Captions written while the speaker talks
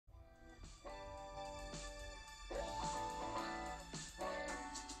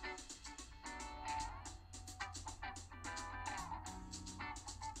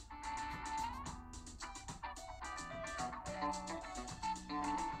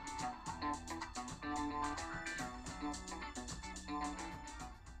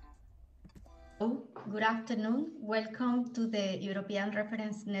Good afternoon. Welcome to the European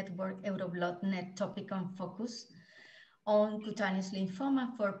Reference Network EuroBloodNet Topic on Focus on Cutaneous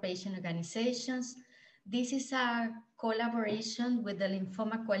Lymphoma for Patient Organizations. This is a collaboration with the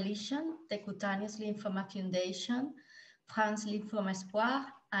Lymphoma Coalition, the Cutaneous Lymphoma Foundation, France Lymphoma Espoir,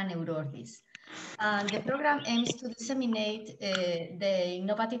 and Eurordis. The program aims to disseminate the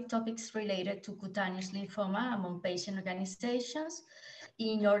innovative topics related to cutaneous lymphoma among patient organizations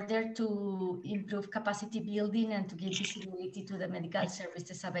in order to improve capacity building and to give visibility to the medical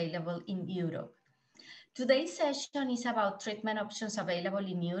services available in Europe. Today's session is about treatment options available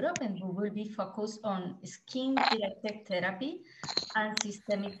in Europe, and we will be focused on skin-directed therapy and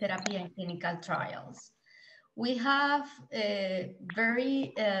systemic therapy and clinical trials. We have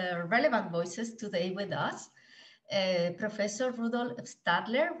very relevant voices today with us. Professor Rudolf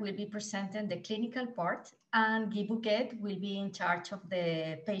Stadler will be presenting the clinical part, and Guy Bouguet will be in charge of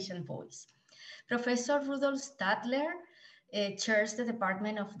the patient voice. Professor Rudolf Stadler chairs the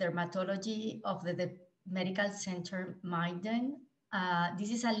Department of Dermatology of the Medical Center Meiden.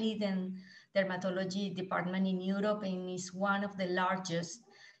 This is a leading dermatology department in Europe and is one of the largest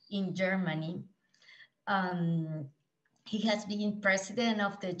in Germany. He has been president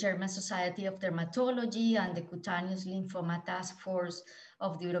of the German Society of Dermatology and the Cutaneous Lymphoma Task Force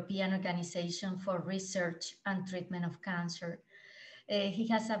of the European Organization for Research and Treatment of Cancer. He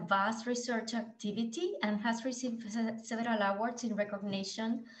has a vast research activity and has received several awards in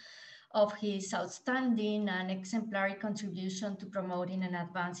recognition of his outstanding and exemplary contribution to promoting and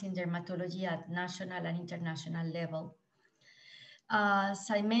advancing dermatology at national and international level. As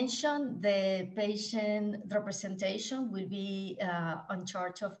I mentioned, the patient representation will be on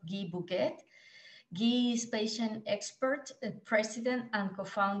charge of Guy Bouguet. Guy is patient expert, president and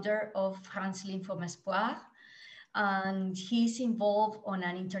co-founder of France Lymphoma Espoir, and he's involved on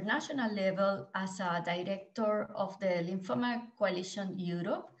an international level as a director of the Lymphoma Coalition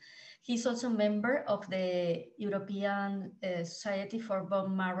Europe. He's also a member of the European Society for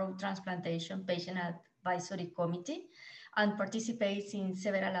Bone Marrow Transplantation Patient Advisory Committee, and participates in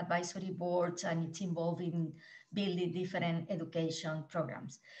several advisory boards, and it's involved in building different education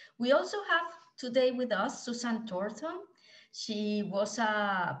programs. We also have today with us Susan Thornton. She was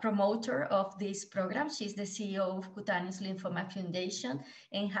a promoter of this program. She's the CEO of Cutaneous Lymphoma Foundation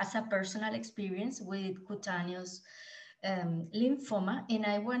and has a personal experience with cutaneous lymphoma. And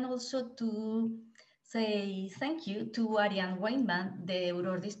I want also to say thank you to Ariane Weinman, the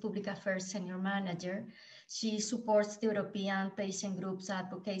Eurordis Public Affairs Senior Manager. She supports the European patient groups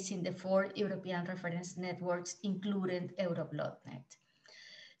advocacy in the 4 European reference networks, including EuroBloodNet.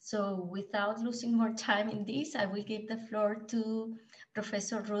 So without losing more time in this, I will give the floor to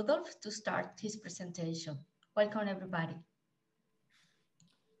Professor Rudolf to start his presentation. Welcome, everybody.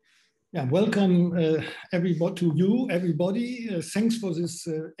 Yeah, welcome everybody to you, everybody. Thanks for this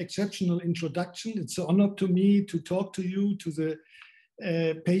exceptional introduction. It's an honor to me to talk to you, to the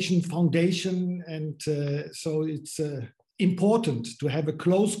patient foundation, and so it's important to have a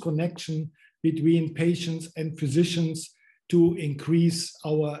close connection between patients and physicians to increase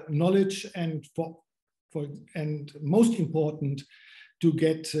our knowledge, and and most important, to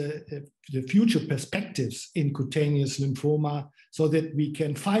get the future perspectives in cutaneous lymphoma so that we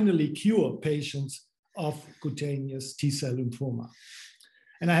can finally cure patients of cutaneous T-cell lymphoma.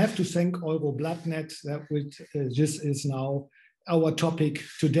 And I have to thank EuroBloodNet that this is now our topic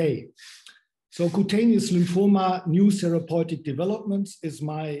today. So cutaneous lymphoma, new therapeutic developments is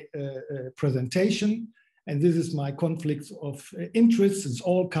my presentation. And this is my conflict of interest. It's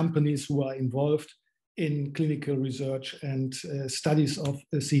all companies who are involved in clinical research and studies of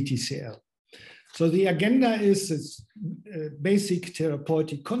CTCL. So the agenda is basic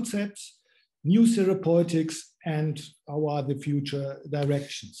therapeutic concepts, new therapeutics, and the future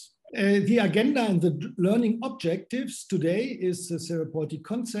directions. The agenda and the learning objectives today is the therapeutic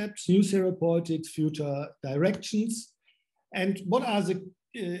concepts, new therapeutics, future directions. And what are the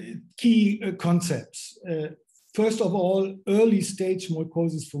key concepts? First of all, early stage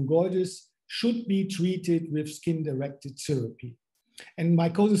mycosis fungoides should be treated with skin-directed therapy. And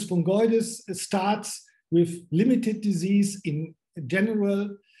mycosis fungoides starts with limited disease in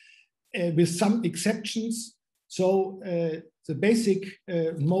general, with some exceptions. So the basic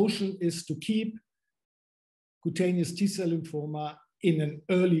motion is to keep cutaneous T-cell lymphoma in an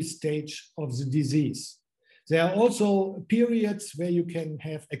early stage of the disease. There are also periods where you can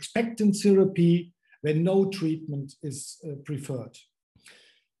have expectant therapy when no treatment is preferred.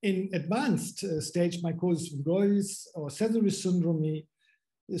 In advanced stage mycosis fungoides or Sézary syndrome,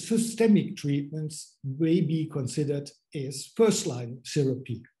 systemic treatments may be considered as first-line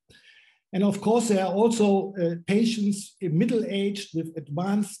therapy. And of course, there are also patients middle-aged with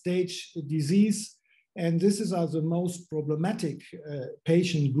advanced stage disease, and this is the most problematic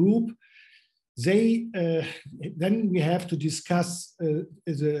patient group. Then we have to discuss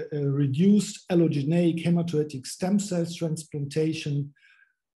the reduced allogeneic hematopoietic stem cells transplantation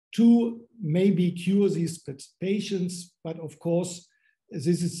to maybe cure these patients. But of course,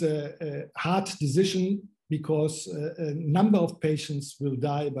 this is a hard decision because a number of patients will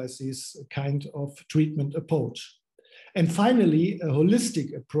die by this kind of treatment approach. And finally, a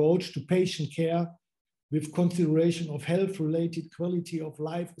holistic approach to patient care with consideration of health-related quality of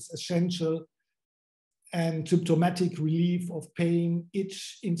life is essential, and symptomatic relief of pain,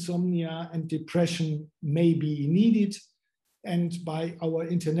 itch, insomnia, and depression may be needed. And by our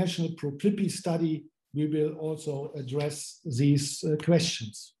international ProClippi study, we will also address these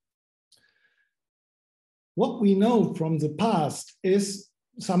questions. What we know from the past is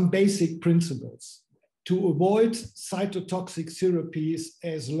some basic principles to avoid cytotoxic therapies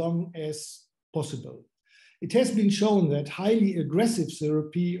as long as possible. It has been shown that highly aggressive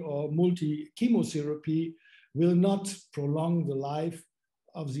therapy or multi-chemotherapy will not prolong the life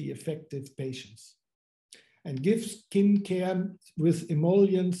of the affected patients, and give skin care with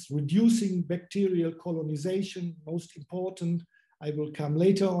emollients, reducing bacterial colonization, most important. I will come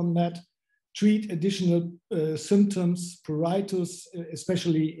later on that. Treat additional symptoms, pruritus,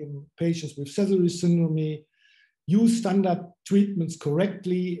 especially in patients with Sézary syndrome. Use standard treatments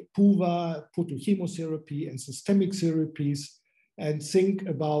correctly, PUVA, photochemotherapy, and systemic therapies, and think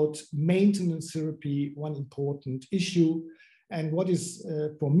about maintenance therapy, one important issue. And what is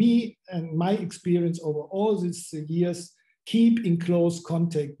for me and my experience over all these years, keep in close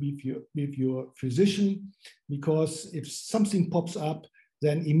contact with your physician, because if something pops up,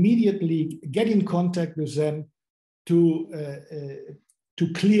 then immediately get in contact with them to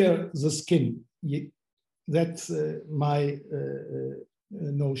clear the skin. That's my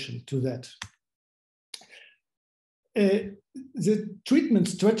notion to that. The treatment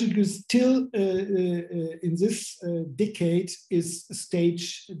strategy still in this decade is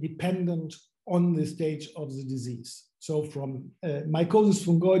stage dependent on the stage of the disease. So from mycosis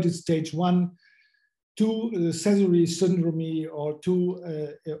fungoides stage 1 to Sézary syndrome,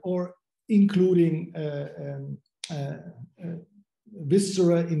 or including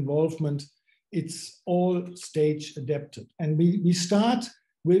viscera involvement, it's all stage adapted. And we start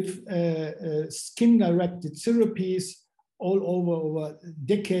with skin-directed therapies all over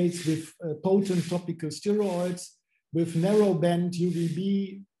decades with potent topical steroids, with narrow band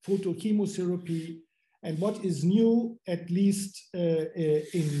UVB, photochemotherapy. And what is new, at least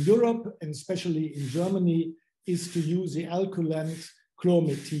in Europe, and especially in Germany, is to use the alkaline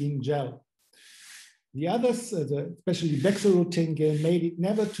chlormetine gel. The others, especially bexarotene gel, made it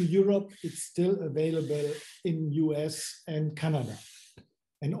never to Europe. It's still available in US and Canada.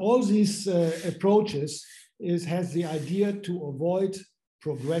 And all these approaches has the idea to avoid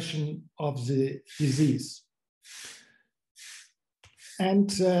progression of the disease.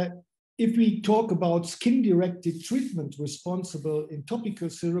 And if we talk about skin-directed treatment responsible in topical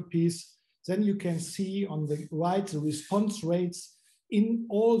therapies, then you can see on the right the response rates in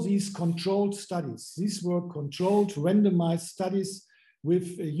all these controlled studies. These were controlled, randomized studies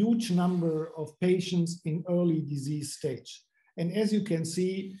with a huge number of patients in early disease stage. And as you can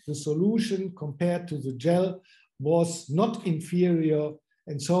see, the solution compared to the gel was not inferior.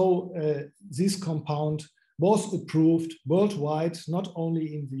 And so this compound was approved worldwide, not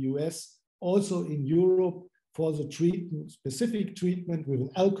only in the US, also in Europe, for the treatment, specific treatment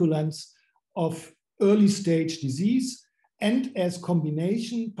with alkalines of early stage disease, and as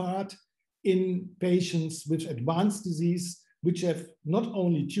combination part in patients with advanced disease, which have not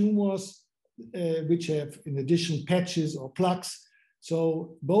only tumors, which have in addition patches or plaques.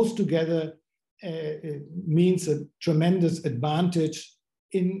 So both together means a tremendous advantage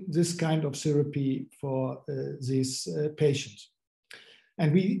in this kind of therapy for these patients.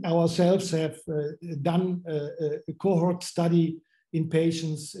 And we ourselves have done a cohort study in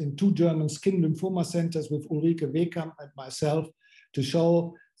patients in 2 German skin lymphoma centers with Ulrike Wehkamp and myself to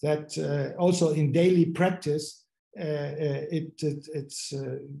show that also in daily practice, it's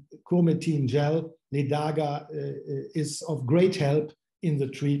chromatine gel, Ledaga, is of great help in the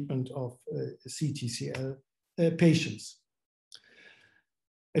treatment of CTCL patients.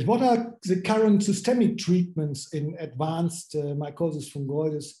 And what are the current systemic treatments in advanced mycosis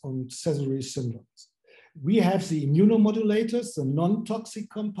fungoides and Sézary syndromes? We have the immunomodulators, the non-toxic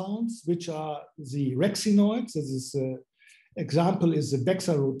compounds, which are the rexinoids. This is example is the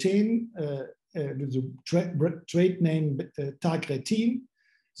bexarotene with the trade name tagretine.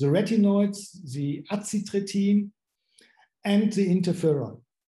 the retinoids, the acitretin, and the interferon.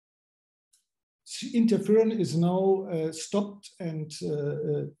 Interferon is now stopped and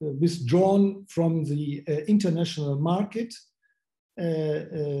withdrawn from the international market.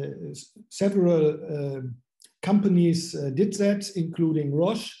 Several companies did that, including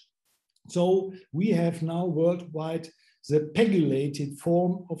Roche. So we have now worldwide the pegylated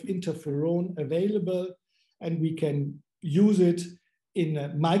form of interferon available, and we can use it in a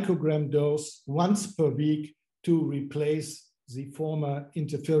microgram dose once per week to replace the former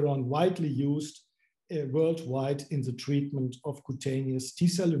interferon widely used worldwide in the treatment of cutaneous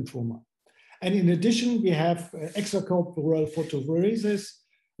T-cell lymphoma. And in addition, we have extracorporeal photopheresis,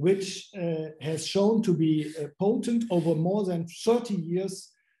 which has shown to be potent over more than 30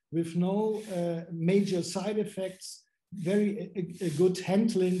 years with no major side effects, very good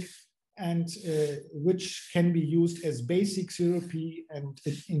handling, and which can be used as basic therapy and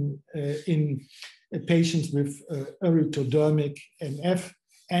in patients with erythrodermic MF,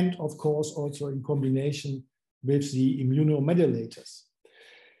 and of course also in combination with the immunomodulators.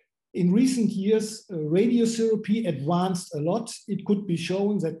 In recent years, radiotherapy advanced a lot. It could be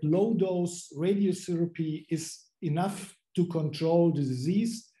shown that low-dose radiotherapy is enough to control the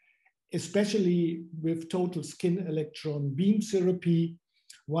disease, especially with total skin electron beam therapy.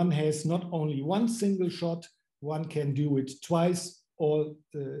 One has not only one single shot, one can do it twice, or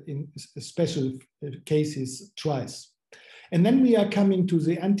in special cases, twice. And then we are coming to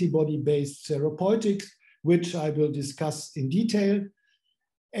the antibody-based therapeutics, which I will discuss in detail,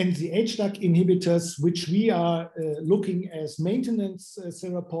 and the HDAC inhibitors, which we are looking as maintenance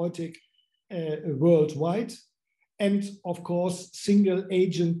therapeutic worldwide. And of course, single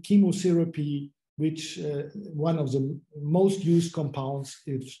agent chemotherapy, which one of the most used compounds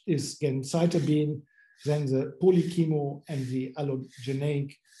is gemcitabine, then the polychemo and the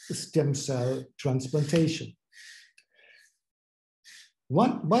allogeneic stem cell transplantation.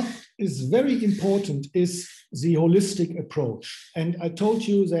 What is very important is the holistic approach. And I told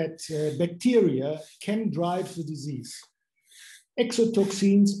you that bacteria can drive the disease.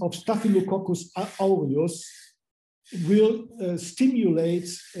 Exotoxins of Staphylococcus aureus will stimulate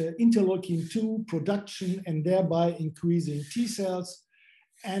interleukin-2 production and thereby increasing T cells,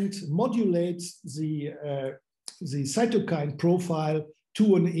 and modulate the cytokine profile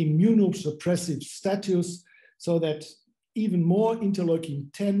to an immunosuppressive status, so that even more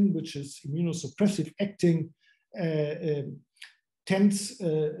interleukin-10, which is immunosuppressive acting, tends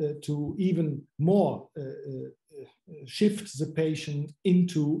to even more shift the patient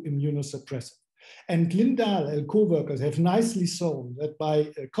into immunosuppressive. And Lindahl and co-workers have nicely shown that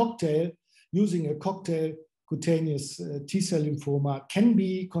by using a cocktail, cutaneous T-cell lymphoma can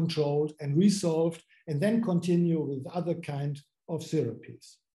be controlled and resolved, and then continue with other kinds of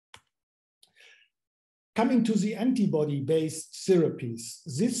therapies. Coming to the antibody-based therapies,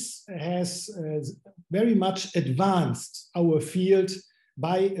 this has very much advanced our field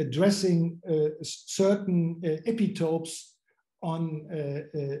by addressing certain epitopes on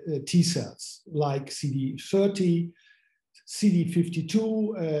T cells, like CD30,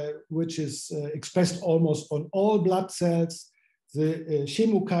 CD52, which is expressed almost on all blood cells. The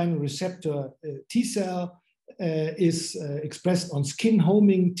chemokine receptor T cell is expressed on skin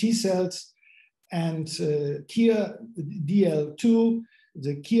homing T cells, and KIR DL2,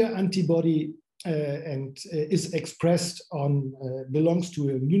 the KIR antibody, and is expressed on, belongs to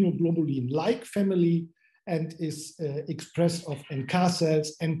a immunoglobulin-like family, and is expressed of NK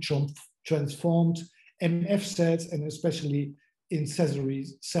cells and transformed MF cells, and especially in Sézary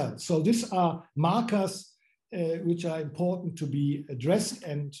cells. So these are markers which are important to be addressed,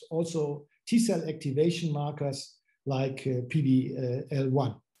 and also T-cell activation markers like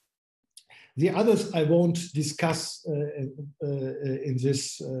PD-L1. The others I won't discuss in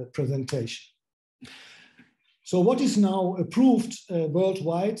this presentation. So what is now approved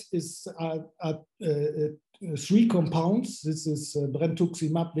worldwide is three compounds. This is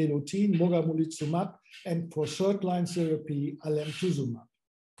brentuximab vedotin, mogamulizumab, and for third-line therapy, alemtuzumab.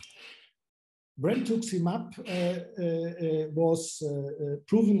 Brentuximab was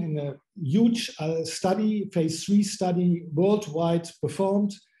proven in a huge study, phase 3 study, worldwide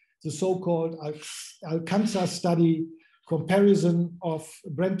performed, the so-called Alcanza study, comparison of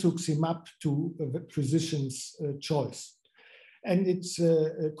brentuximab to a physician's choice. And it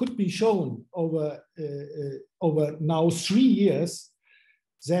could be shown over now 3 years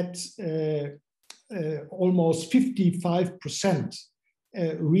that almost 55%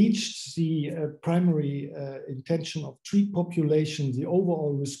 reached the primary intention of treat population, the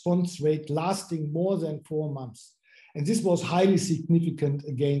overall response rate lasting more than 4 months. And this was highly significant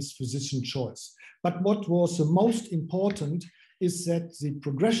against physician choice. But what was the most important is that the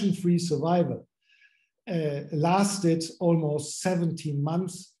progression-free survival lasted almost 17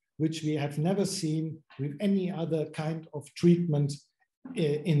 months, which we have never seen with any other kind of treatment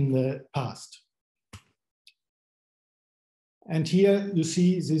in the past. And here you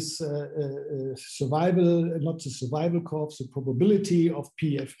see this survival, not the survival curve, the probability of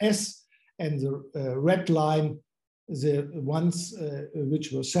PFS, and the red line, the ones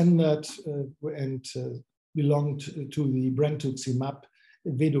which were centered and belonged to the brentuximab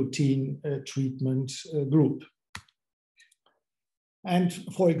vedotin treatment group. And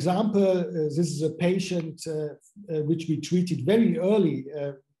for example, this is a patient which we treated very early,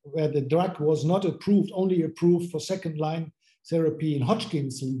 where the drug was not approved, only approved for second-line therapy in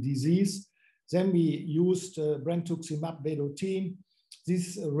Hodgkin's disease. Then we used brentuximab vedotin.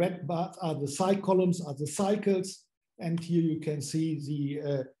 These red bars are the columns, are the cycles. And here you can see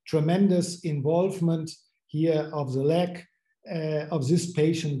the tremendous involvement here of the leg of this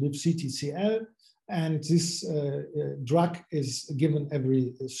patient with CTCL. And this drug is given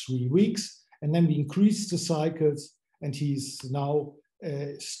every 3 weeks. And then we increase the cycles, and he's now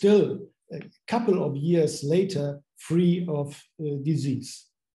still a couple of years later free of disease.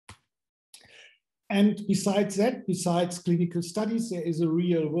 And besides that, besides clinical studies, there is a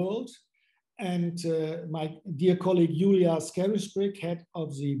real world. And my dear colleague Julia Scarisbrick, head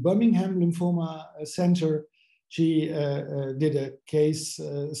of the Birmingham Lymphoma Center, she did a case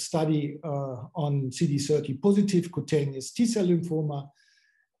study on CD30 positive cutaneous T-cell lymphoma,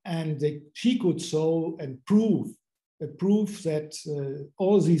 and she could show and prove that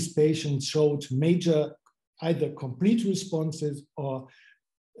all these patients showed major either complete responses or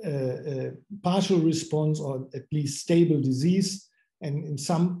partial response, or at least stable disease, and in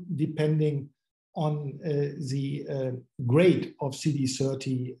some depending on the grade of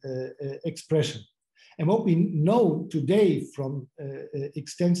CD30 expression. And what we know today from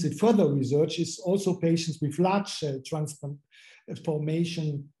extensive further research is also patients with large cell transplant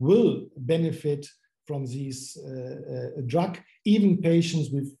formation will benefit from this drug, even patients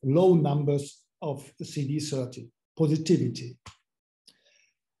with low numbers of CD30 positivity.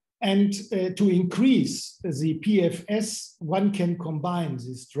 And to increase the PFS, one can combine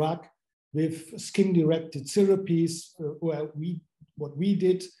this drug with skin-directed therapies, where what we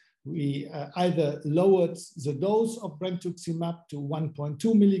did, we either lowered the dose of brentuximab to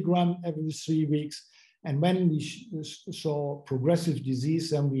 1.2 milligram every 3 weeks, and when we saw progressive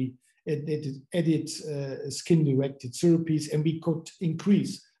disease, then we added skin-directed therapies, and we could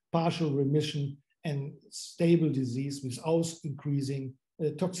increase partial remission and stable disease without increasing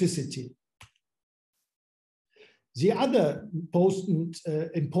toxicity. The other important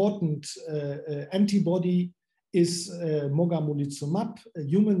antibody is mogamulizumab, a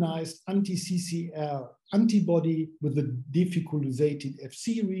humanized anti-CCR antibody with a difficulated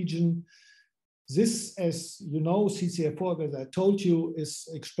FC region. This, as you know, CCR4, as I told you, is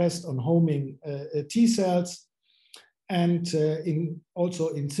expressed on homing T cells, and also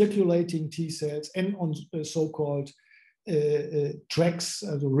in circulating T cells, and on so-called tracks,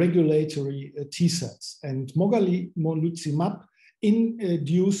 the regulatory T cells. And mogamulizumab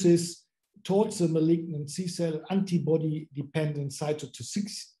induces towards the malignant C cell antibody-dependent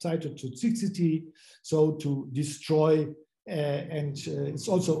cytotoxicity, so to destroy, and it's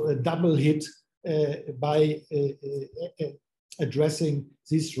also a double hit by addressing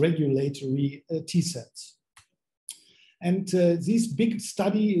these regulatory T cells. And this big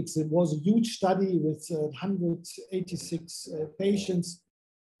study, it was a huge study with 186 patients,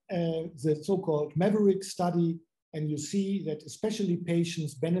 the so-called Maverick study. And you see that especially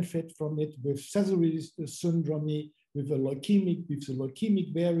patients benefit from it with Sézary syndrome, with the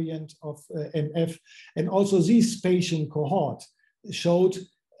leukemic variant of MF. And also this patient cohort showed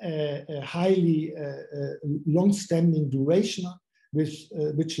a highly long-standing duration,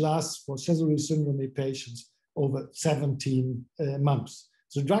 which lasts for Sézary syndrome patients over 17 months.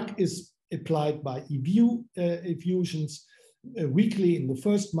 The drug is applied by infusions weekly in the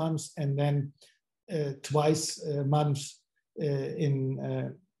first months, and then twice a month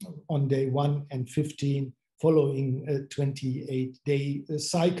on day 1 and 15 following a 28-day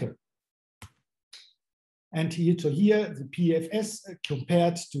cycle. And here the PFS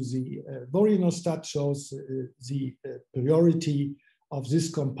compared to the Vorinostat shows the priority of this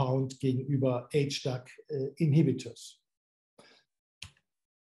compound gegenüber HDAC inhibitors.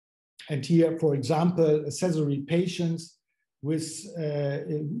 And here, for example, Sézary patients with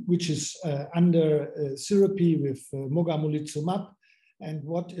which is under therapy with mogamulizumab, And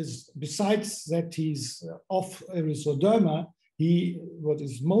what is, besides that he's off erythroderma, what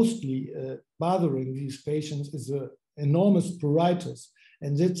is mostly bothering these patients is an enormous pruritus.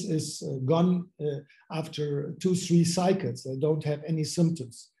 And this is gone after 2-3 cycles. They don't have any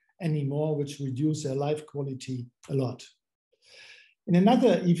symptoms anymore, which reduce their life quality a lot. And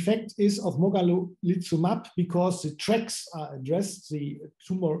another effect is of mogamulizumab, because the tracks are addressed, the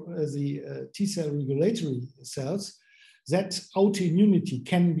T-cell regulatory cells, that autoimmunity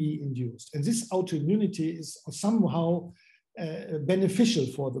can be induced. And this autoimmunity is somehow beneficial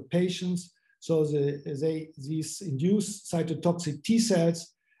for the patients. So these induce cytotoxic T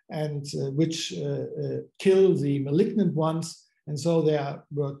cells, and which kill the malignant ones. And so there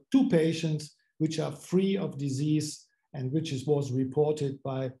were 2 patients which are free of disease, and which was reported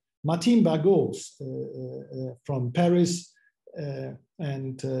by Martine Bouguet from Paris.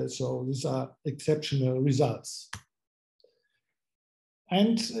 So these are exceptional results.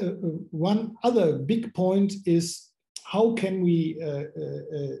 And one other big point is, how can we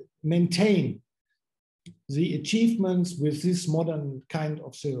maintain the achievements with this modern kind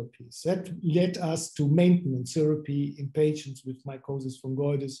of therapies? That led us to maintenance therapy in patients with mycosis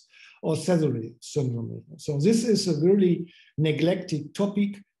fungoides or Sézary syndrome. So this is a really neglected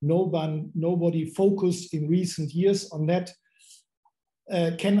topic. Nobody focused in recent years on that.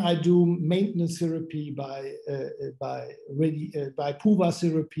 Can I do maintenance therapy by PUVA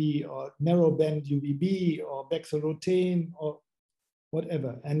therapy or narrowband UVB or bexarotene or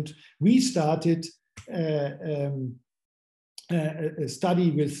whatever? And we started a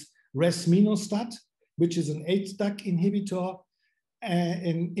study with resminostat, which is an HDAC inhibitor,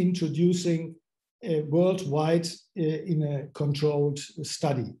 and introducing worldwide in a controlled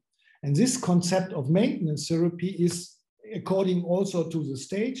study. And this concept of maintenance therapy is according also to the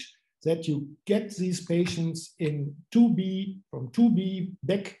stage that you get these patients in 2B, from 2B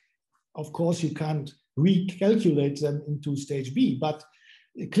back. Of course, you can't recalculate them into stage B, but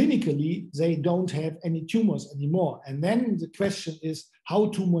clinically, they don't have any tumors anymore. And then the question is how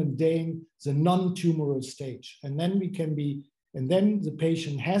to maintain the non-tumoral stage. And then the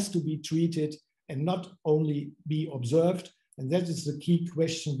patient has to be treated and not only be observed. And that is the key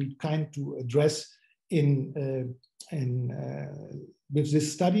question we kind to address with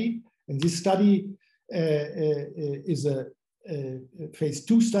this study. And this study is a phase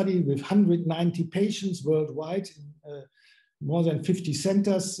 2 study with 190 patients worldwide in more than 50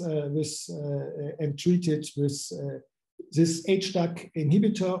 centers and treated with this HDAC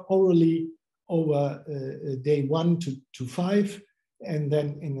inhibitor orally over day 1 to 5, and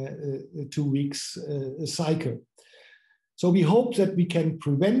then in a 2 weeks cycle. So we hope that we can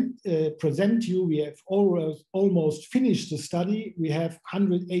present you. We have almost finished the study. We have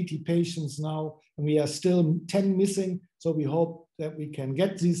 180 patients now, and we are still 10 missing. So we hope that we can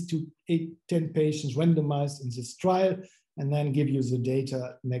get these 10 patients randomized in this trial, and then give you the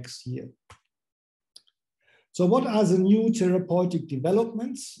data next year. So what are the new therapeutic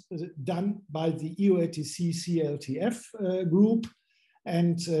developments done by the EORTC CLTF group?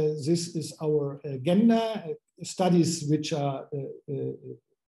 And this is our agenda, studies which are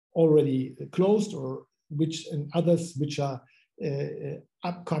already closed, or and others which are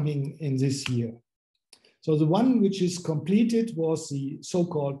upcoming in this year. So the one which is completed was the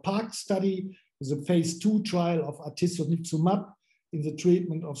so-called PARC study, is a phase 2 trial of atezolizumab in the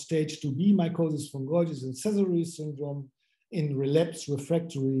treatment of stage 2B mycosis fungoides and Sézary syndrome in relapsed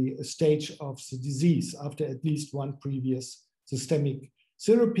refractory stage of the disease after at least 1 previous systemic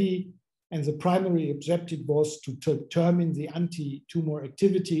therapy. And the primary objective was to determine the anti-tumor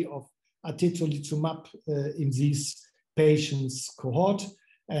activity of atezolizumab in these patients cohort,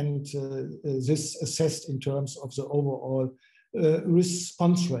 and this assessed in terms of the overall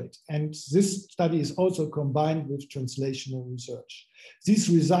response rate. And this study is also combined with translational research. These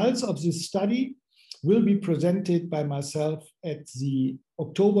results of this study will be presented by myself at the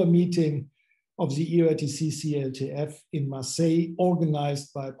October meeting of the EORTC CLTF in Marseille,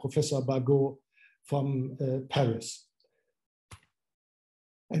 organized by Professor Bouguet from Paris.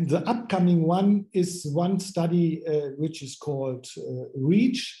 And the upcoming one is one study which is called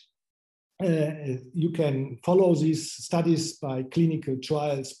REACH. You can follow these studies by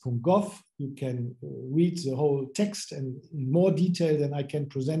clinicaltrials.gov. You can read the whole text and in more detail than I can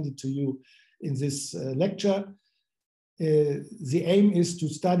present it to you in this lecture. The aim is to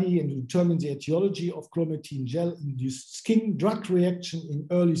study and determine the etiology of chromatin gel-induced skin drug reaction in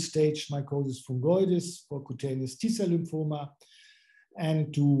early stage mycosis fungoides for cutaneous T-cell lymphoma,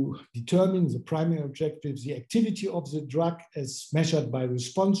 and to determine the primary objectives, the activity of the drug as measured by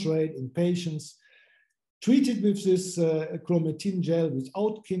response rate in patients, Treated with this chromatin gel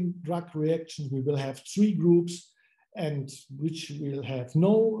without drug reactions, we will have 3 groups, and which will have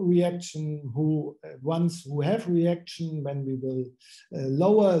no reaction. Ones who have reaction, when we will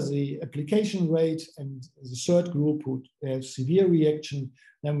lower the application rate, and the 3rd group who have severe reaction,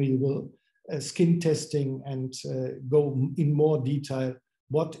 then we will skin testing and go in more detail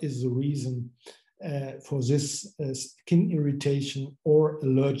what is the reason for this skin irritation or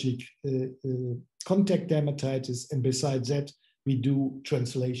allergic contact dermatitis. And besides that, we do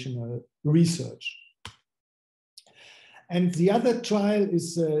translational research. And the other trial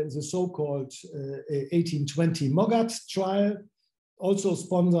is the so-called 1820 MOGAT trial, also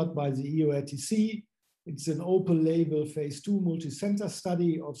sponsored by the EuroRDis. It's an open label phase 2 multicenter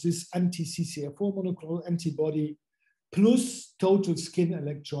study of this anti-CCR4 monoclonal antibody plus total skin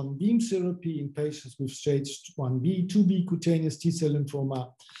electron beam therapy in patients with stage 1B, 2B cutaneous T-cell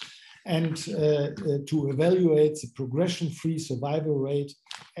lymphoma, and to evaluate the progression-free survival rate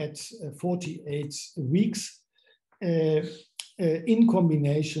at 48 weeks in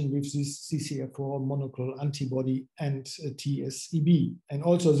combination with this CCR4 monoclonal antibody and TSEB. And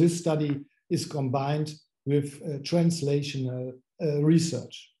also this study is combined with translational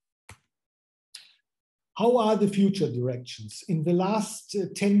research. How are the future directions? In the last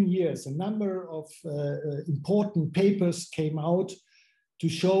 10 years, a number of important papers came out to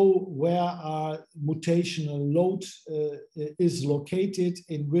show where our mutational load is located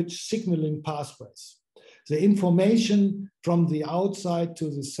in which signaling pathways. The information from the outside to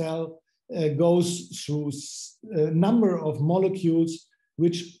the cell goes through a number of molecules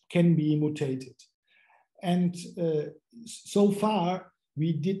which can be mutated. And so far,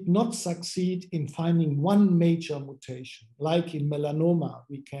 we did not succeed in finding one major mutation. Like in melanoma,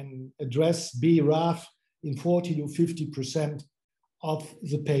 we can address BRAF in 40 to 50% of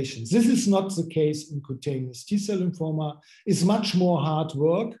the patients. This is not the case in cutaneous T-cell lymphoma. It's much more hard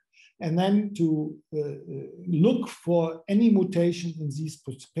work. And then to look for any mutation in these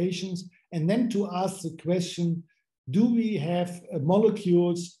patients, and then to ask the question, do we have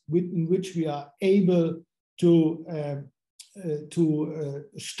molecules in which we are able to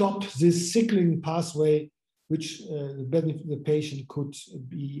stop this signaling pathway, which the patient could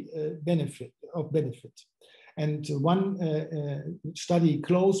be benefit. And one study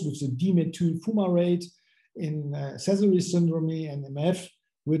closed with the D-methyl fumarate in Sézary syndrome and MF,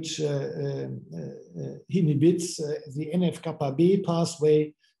 which inhibits the NF-kappa B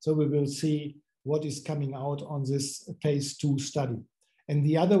pathway. So we will see what is coming out on this phase 2 study. And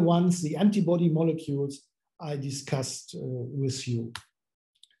the other ones, the antibody molecules, I discussed with you.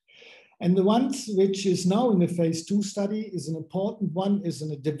 And the ones which is now in the phase 2 study is an important one, is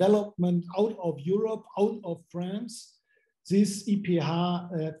in a development out of Europe, out of France. This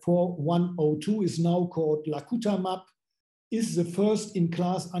EPH 4102 is now called lacutamab, is the first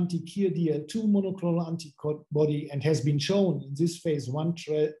in-class anti-KIR-DL2 monoclonal antibody, and has been shown in this phase 1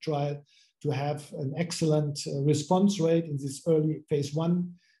 trial to have an excellent response rate in this early phase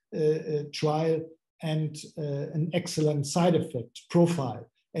 1 trial, and an excellent side effect profile.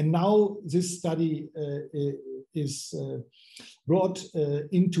 And now this study is brought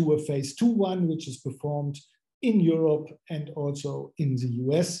into a phase 2/1, which is performed in Europe and also in the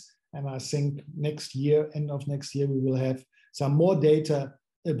US. And I think next year, end of next year, we will have some more data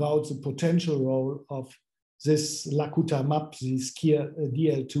about the potential role of this lacutamab, this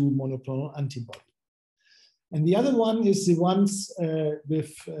KIR-DL2 monoclonal antibody. And the other one is the ones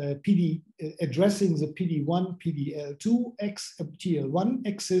with addressing the PD-1, PD-L2 TL1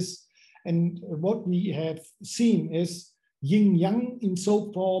 axis. And what we have seen is yin-yang in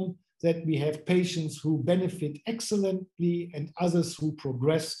so form that we have patients who benefit excellently and others who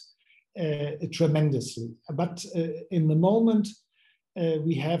progress tremendously. But in the moment,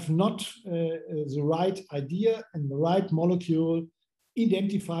 we have not the right idea and the right molecule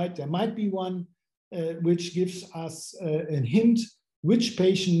identified. There might be one which gives us a hint which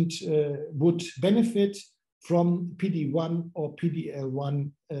patient would benefit from PD-1 or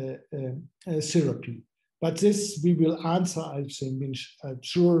PD-L1 therapy. But this we will answer, I think, I'm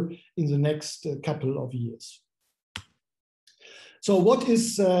sure, in the next couple of years. So what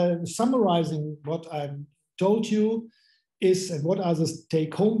is summarizing what I've told you is, and what are the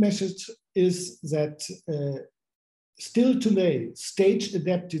take-home message, is that still today,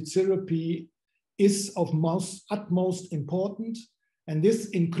 stage-adapted therapy is of utmost important, and this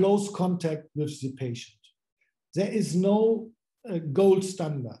in close contact with the patient. There is no gold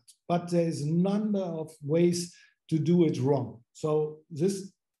standard, but there is a number of ways to do it wrong. So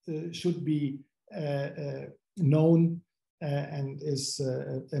this should be known and is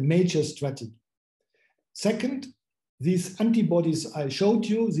a major strategy. Second, these antibodies I showed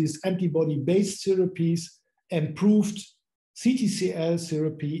you, these antibody-based therapies, improved CTCL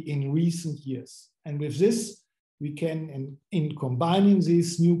therapy in recent years. And with this, we can, in combining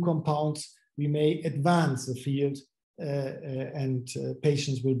these new compounds, we may advance the field and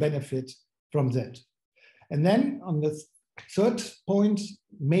patients will benefit from that. And then on the third point,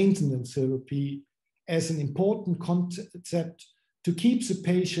 maintenance therapy as an important concept to keep the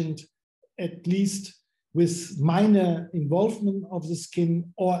patient at least with minor involvement of the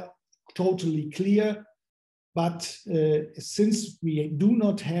skin or totally clear. But since we do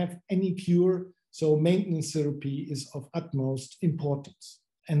not have any cure, so maintenance therapy is of utmost importance.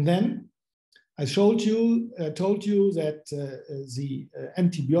 And then I told you that the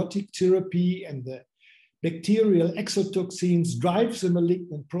antibiotic therapy and the bacterial exotoxins drive the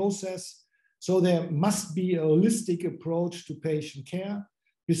malignant process. So there must be a holistic approach to patient care.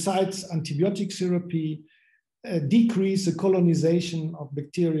 Besides antibiotic therapy, decrease the colonization of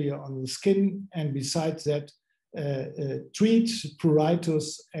bacteria on the skin, and besides that, treat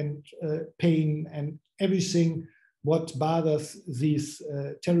pruritus and pain and everything what bothers these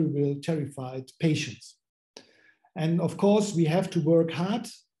terrified patients. And of course, we have to work hard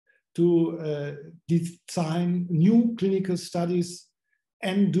to design new clinical studies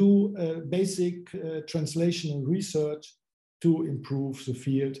and do basic translational research to improve the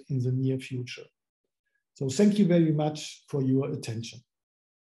field in the near future. So thank you very much for your attention.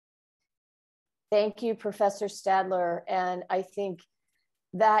 Thank you, Professor Stadler. And I think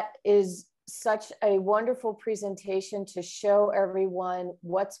that is such a wonderful presentation to show everyone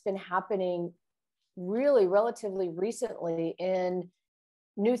what's been happening really relatively recently in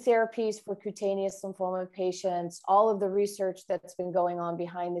new therapies for cutaneous lymphoma patients, all of the research that's been going on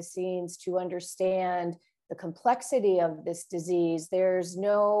behind the scenes to understand the complexity of this disease. There's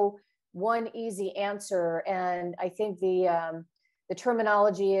no one easy answer. And I think the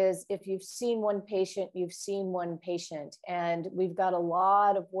terminology is, if you've seen one patient, you've seen one patient. And we've got a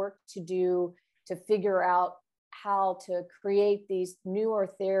lot of work to do to figure out how to create these newer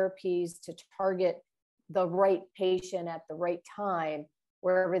therapies to target the right patient at the right time,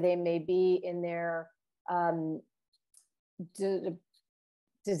 wherever they may be in their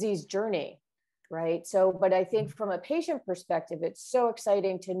disease journey, right? So, but I think from a patient perspective, it's so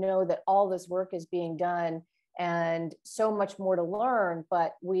exciting to know that all this work is being done and so much more to learn,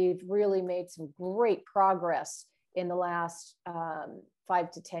 but we've really made some great progress in the last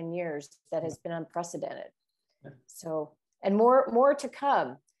 5 to 10 years that has been unprecedented. So, and more to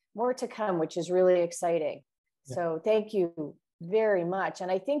come, which is really exciting. So thank you very much. And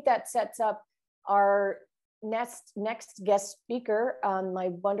I think that sets up our next guest speaker, my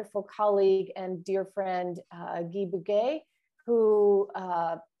wonderful colleague and dear friend, Guy Bouguet, who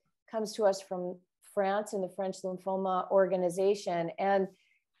comes to us from France and the French Lymphoma Organization. And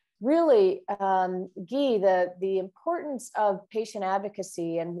really, Guy, the importance of patient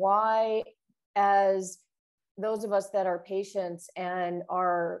advocacy and why, as those of us that are patients and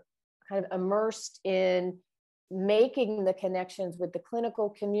are kind of immersed in making the connections with the clinical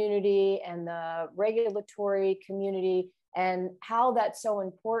community and the regulatory community, and how that's so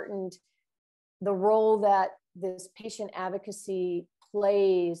important, the role that this patient advocacy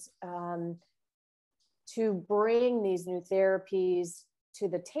plays to bring these new therapies to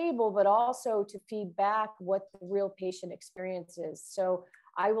the table, but also to feed back what the real patient experience is. So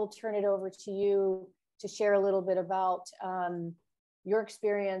I will turn it over to you to share a little bit about your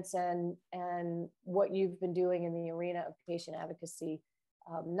experience and what you've been doing in the arena of patient advocacy,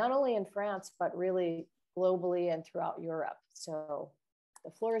 not only in France, but really globally and throughout Europe. So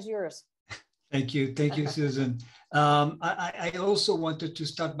the floor is yours. Thank you, Susan. I also wanted to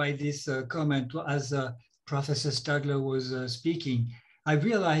start by this comment. As Professor Stadler was speaking, I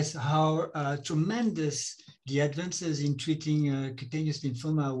realized how tremendous the advances in treating cutaneous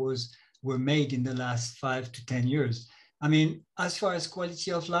lymphoma were made in the last 5 to 10 years. I mean, as far as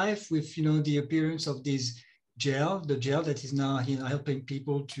quality of life, with the appearance of this the gel that is now helping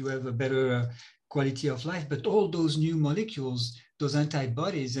people to have a better quality of life, but all those new molecules, those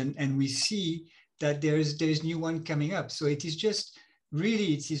antibodies, and we see that there's new one coming up. So it is just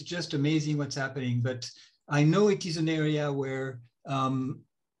really, it is just amazing what's happening. But I know it is an area where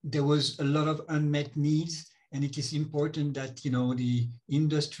there was a lot of unmet needs, and it is important that the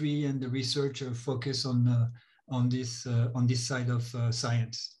industry and the researcher focus on this side of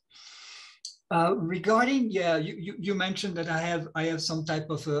science. Regarding, you mentioned that I have some type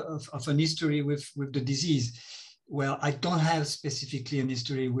of an history with the disease. Well, I don't have specifically an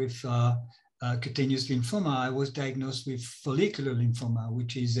history with cutaneous lymphoma. I was diagnosed with follicular lymphoma,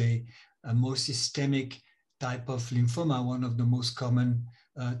 which is a a more systemic type of lymphoma, one of the most common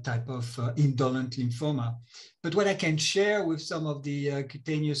type of indolent lymphoma. But what I can share with some of the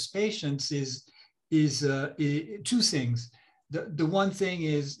cutaneous patients is two things. The one thing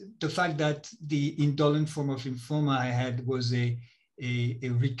is the fact that the indolent form of lymphoma I had was a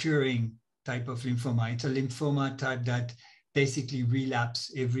recurring type of lymphoma. It's a lymphoma type that basically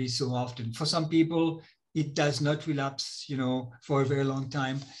relapse every so often. For some people, it does not relapse, for a very long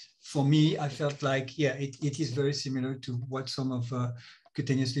time. For me, I felt like, yeah, it is very similar to what some of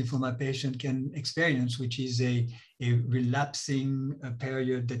cutaneous lymphoma patient can experience, which is a relapsing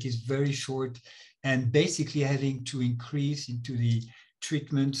period that is very short, and basically having to increase into the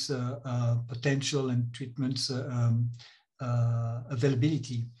treatments potential and treatments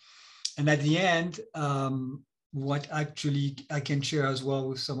availability. And at the end, what actually I can share as well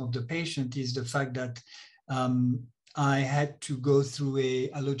with some of the patients is the fact that I had to go through a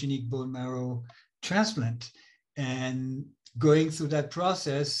allogeneic bone marrow transplant, and going through that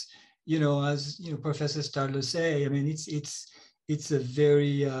process, as Professor Stadler say, I mean, it's a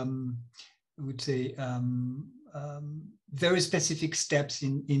very, I would say, very specific steps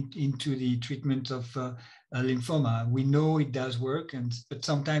into the treatment of lymphoma. We know it does work, but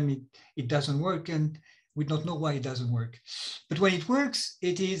sometimes it doesn't work, and we don't know why it doesn't work. But when it works,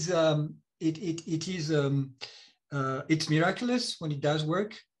 it's miraculous when it does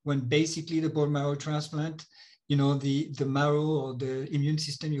work. When basically the bone marrow transplant, the marrow or the immune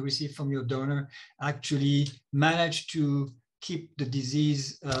system you receive from your donor actually managed to keep the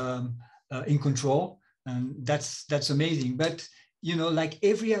disease in control, and that's amazing. But like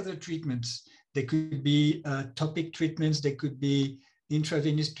every other treatments, they could be topic treatments, they could be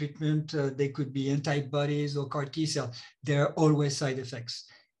intravenous treatment, they could be antibodies or CAR T cell. There are always side effects.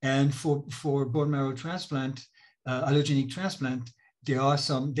 And for bone marrow transplant, allogeneic transplant,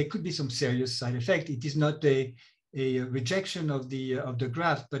 there could be some serious side effect. It is not a rejection of the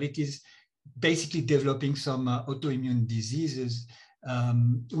graft, but it is basically developing some autoimmune diseases,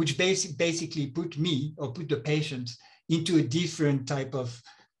 which basically put the patient into a different type of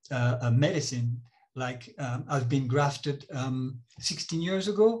medicine. Like I've been grafted 16 years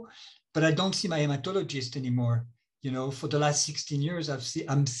ago, but I don't see my hematologist anymore. For the last 16 years,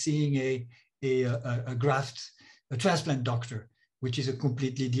 I'm seeing a transplant doctor, which is a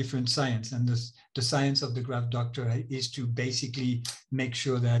completely different science. And the science of the graft doctor is to basically make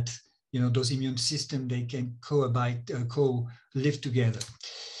sure that those immune systems, they can co-live together.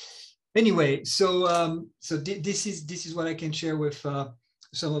 Anyway, so this is what I can share with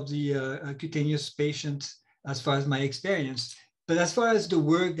some of the cutaneous patients as far as my experience. But as far as the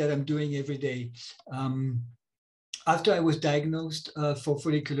work that I'm doing every day, after I was diagnosed for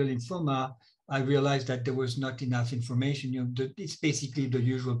follicular lymphoma, I realized that there was not enough information. It's basically the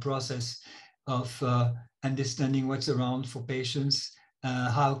usual process of understanding what's around for patients,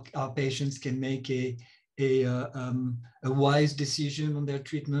 how our patients can make a wise decision on their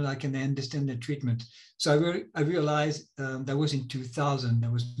treatment, how can they understand their treatment. So I realized that was in 2000,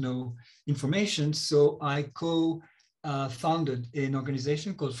 there was no information. So I co-founded an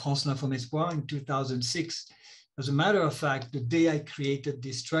organization called France Lymphome Espoir in 2006. As a matter of fact, the day I created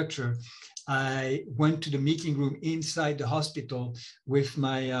this structure, I went to the meeting room inside the hospital with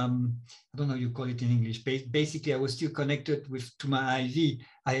my, I don't know how you call it in English. Basically, I was still connected to my IV.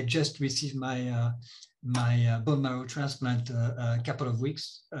 I had just received my bone marrow transplant a couple of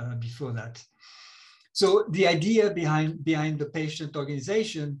weeks before that. So the idea behind the patient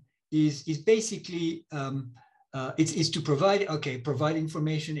organization is basically it's to provide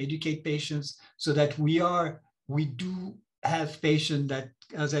information, educate patients, so that we do have patients that,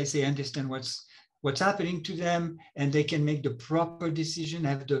 as I say, understand what's happening to them, and they can make the proper decision,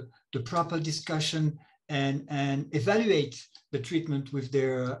 have the proper discussion, and evaluate the treatment with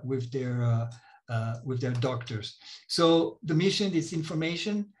their doctors. So the mission is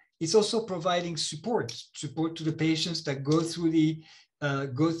information. It's also providing support to the patients that go through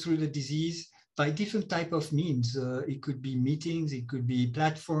the disease by different type of means. It could be meetings, it could be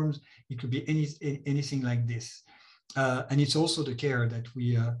platforms, it could be anything like this. And it's also the care that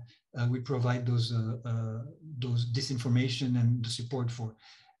we provide this information and the support for.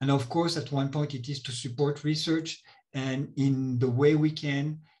 And of course, at one point, it is to support research, and in the way we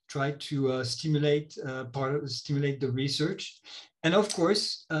can try to stimulate the research. And of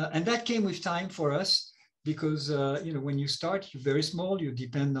course, and that came with time for us, because when you start, you're very small, you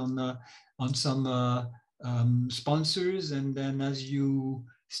depend on some sponsors, and then as you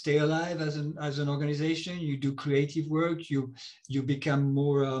stay alive as an organization, you do creative work, you become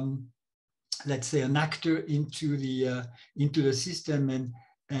more let's say an actor into the system,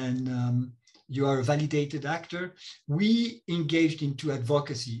 you are a validated actor. We engaged into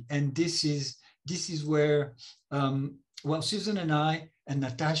advocacy, and this is where, well, Susan and I and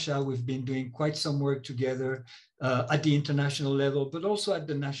Natasha, we've been doing quite some work together at the international level, but also at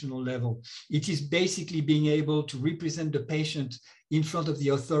the national level. It is basically being able to represent the patient in front of the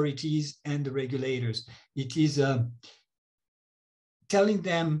authorities and the regulators. It is telling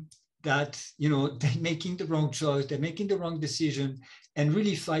them that, you know, they're making the wrong choice, they're making the wrong decision, and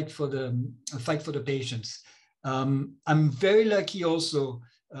really fight for the patients. I'm very lucky also,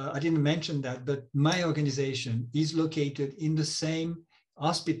 I didn't mention that, but my organization is located in the same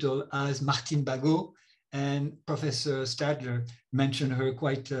hospital as Martine Bouguet, and Professor Stadler mentioned her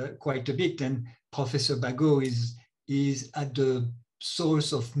quite a bit. And Professor Bouguet is at the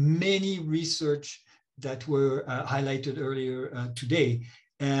source of many research that were highlighted earlier today.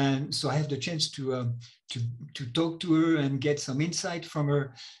 And so I have the chance to talk to her and get some insight from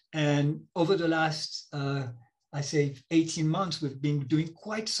her. And over the last, I say 18 months, we've been doing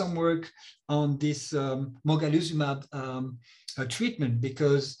quite some work on this mogamulizumab treatment,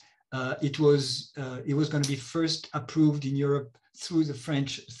 because it was going to be first approved in Europe through the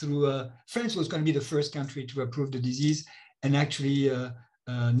French. France was going to be the first country to approve the disease and actually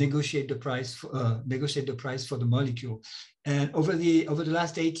negotiate the price for the molecule. And over the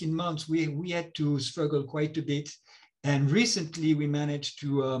last 18 months, we had to struggle quite a bit. And recently, we managed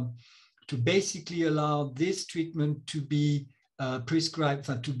to basically allow this treatment to be prescribed,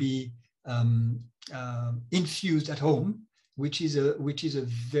 to be infused at home, which is a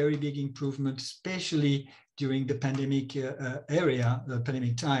very big improvement, especially during the pandemic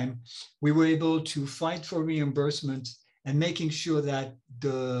pandemic time. We were able to fight for reimbursement and making sure that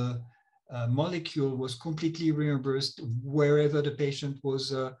the molecule was completely reimbursed wherever the patient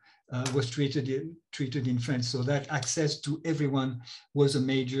was treated in France. So that access to everyone was a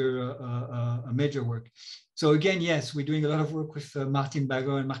major work. So again, yes, we're doing a lot of work with Martine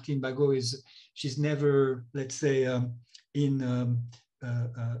Bouguet, and Martine Bouguet she's never, let's say, in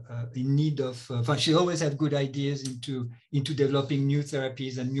need of. She always had good ideas into developing new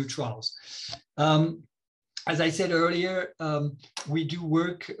therapies and new trials. As I said earlier, we do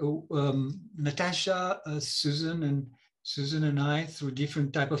work, Natasha, Susan and I, through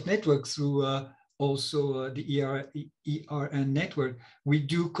different type of networks, through also the ERN network. We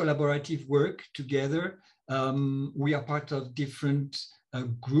do collaborative work together. We are part of different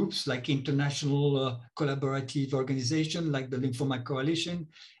groups like international collaborative organization like the Lymphoma Coalition.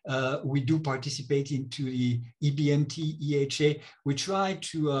 We do participate into the EBMT, EHA. We try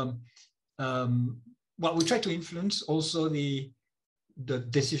to we try to influence also the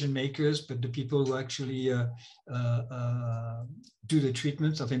decision makers, but the people who actually do the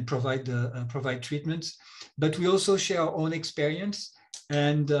treatments, often provide treatments. But we also share our own experience.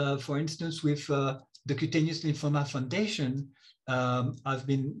 And for instance, with the Cutaneous Lymphoma Foundation, I've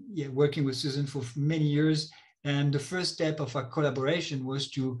been working with Susan for many years. And the first step of our collaboration was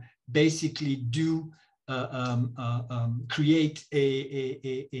to basically create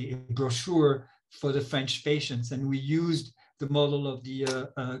a brochure for the French patients. And we used the model of the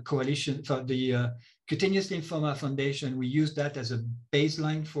coalition for the Cutaneous Lymphoma Foundation. We used that as a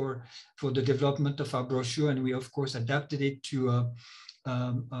baseline for the development of our brochure, and we of course adapted it to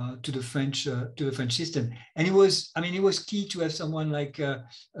the French system. And it was key to have someone like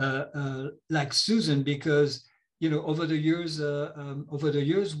Susan, because over the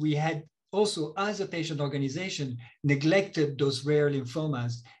years we had also, as a patient organization, neglected those rare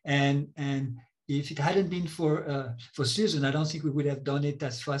lymphomas, and if it hadn't been for Susan, I don't think we would have done it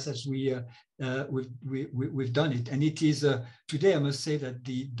as fast as we've done it. And it is today, I must say that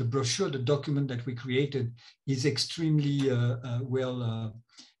the brochure, the document that we created, is extremely well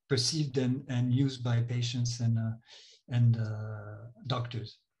perceived and used by patients and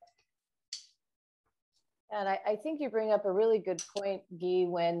doctors. And I think you bring up a really good point, Guy,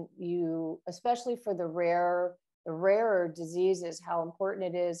 when you, especially for the rarer diseases, how important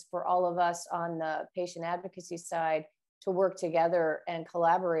it is for all of us on the patient advocacy side to work together and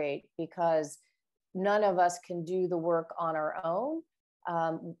collaborate, because none of us can do the work on our own.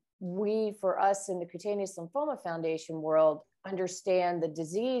 For us in the Cutaneous Lymphoma Foundation world, understand the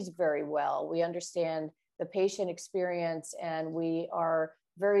disease very well. We understand the patient experience, and we are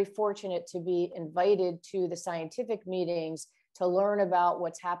very fortunate to be invited to the scientific meetings to learn about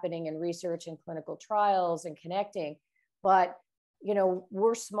what's happening in research and clinical trials and connecting. But,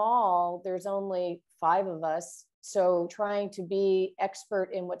 we're small, there's only 5 of us. So trying to be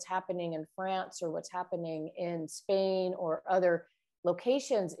expert in what's happening in France or what's happening in Spain or other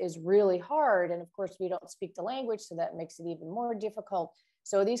locations is really hard. And of course, we don't speak the language, so that makes it even more difficult.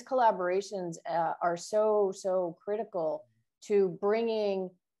 So these collaborations are so critical to bringing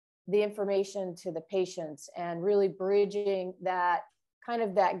the information to the patients and really bridging that kind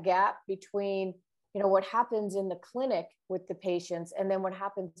of that gap between, you know, what happens in the clinic with the patients and then what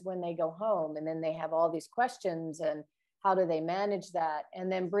happens when they go home, and then they have all these questions and how do they manage that,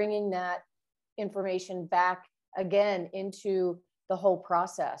 and then bringing that information back again into the whole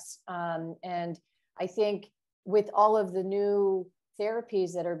process. And I think with all of the new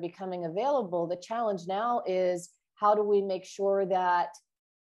therapies that are becoming available, the challenge now is how do we make sure that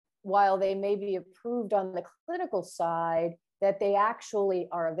while they may be approved on the clinical side, that they actually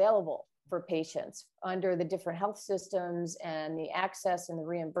are available for patients under the different health systems and the access and the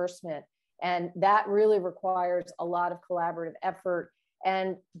reimbursement. And that really requires a lot of collaborative effort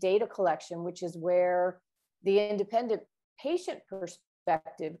and data collection, which is where the independent patient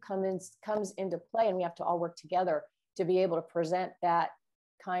perspective comes into play. And we have to all work together to be able to present that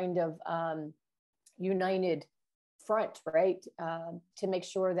kind of united front, right? To make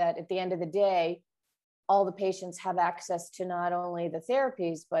sure that at the end of the day, all the patients have access to not only the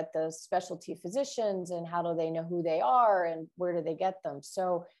therapies, but the specialty physicians, and how do they know who they are and where do they get them?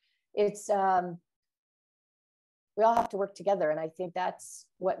 So it's, we all have to work together. And I think that's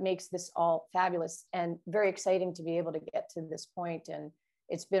what makes this all fabulous and very exciting to be able to get to this point. And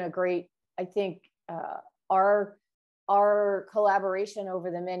it's been a great, I think, our collaboration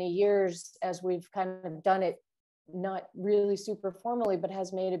over the many years, as we've kind of done it, not really super formally, but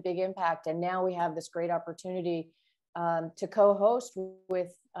has made a big impact. And now we have this great opportunity to co-host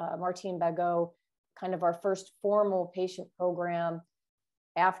with Martine Bouguet, kind of our first formal patient program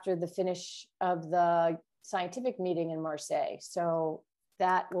after the finish of the scientific meeting in Marseille. So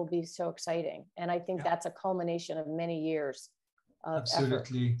that will be so exciting. And I think that's a culmination of many years of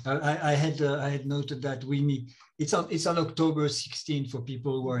absolutely effort. I had noted that we need, it's on October 16th for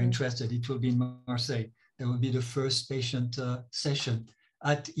people who are interested. It will be in Marseille. That will be the first patient session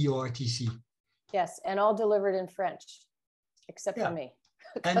at EORTC. Yes, and all delivered in French, except for me.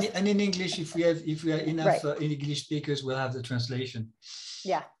 and in English, if we have enough English speakers, we'll have the translation.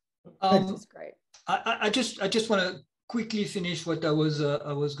 Yeah, that's great. I just want to quickly finish what I was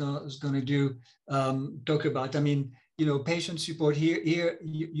going to do. Talk about. I mean, you know, patient support. Here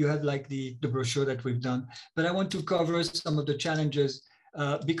you have like the brochure that we've done, but I want to cover some of the challenges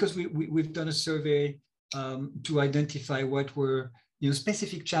because we've done a survey to identify what were, you know,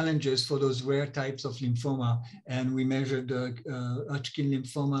 specific challenges for those rare types of lymphoma, and we measured Hodgkin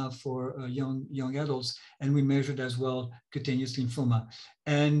lymphoma for young adults, and we measured as well cutaneous lymphoma,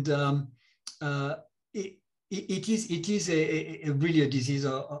 and it is a really a disease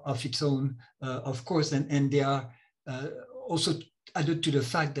of its own, of course, and they are also added to the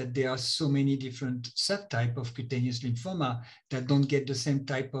fact that there are so many different subtypes of cutaneous lymphoma that don't get the same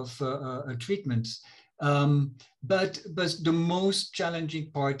type of treatments. But the most challenging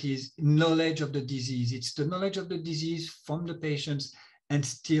part is knowledge of the disease. It's the knowledge of the disease from the patients, and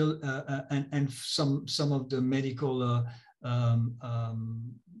still and some of the medical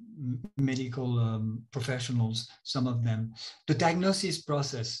professionals, some of them. The diagnosis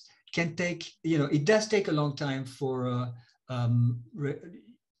process can take, you know, it does take a long time for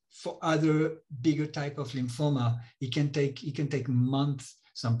other bigger type of lymphoma. It can take months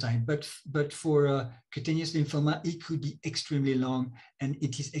sometimes, but for cutaneous lymphoma, it could be extremely long, and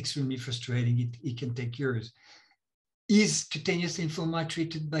it is extremely frustrating. It can take years. Is cutaneous lymphoma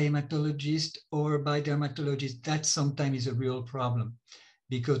treated by hematologist or by dermatologist? That sometimes is a real problem,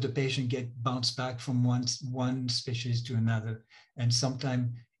 because the patient get bounced back from one specialist to another, and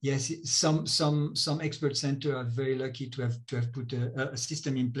sometimes, yes, some expert center are very lucky to have put a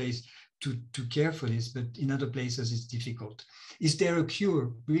system in place to care for this, but in other places it's difficult. Is there a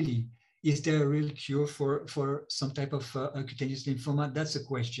cure, really? Is there a real cure for some type of cutaneous lymphoma? That's a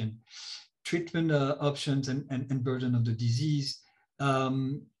question. Treatment options and burden of the disease.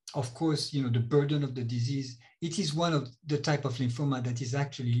 Of course, you know, the burden of the disease, it is one of the type of lymphoma that is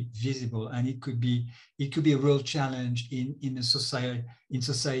actually visible, and it could be a real challenge in a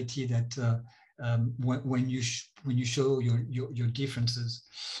society that when you show your differences.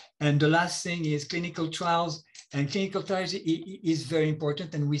 And the last thing is clinical trials, and clinical trials is very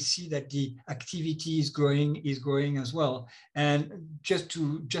important, and we see that the activity is growing as well. And just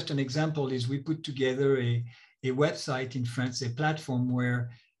an example is we put together a website in France, a platform where,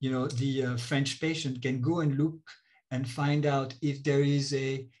 you know, the French patient can go and look and find out if there is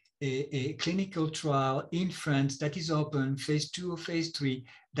a clinical trial in France that is open, phase 2 or phase 3,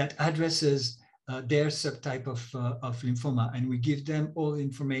 that addresses their subtype of lymphoma. And we give them all the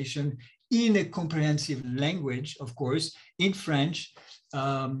information in a comprehensive language, of course, in French,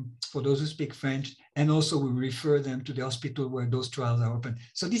 for those who speak French, and also we refer them to the hospital where those trials are open.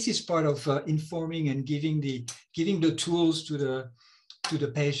 So this is part of informing and giving the tools to the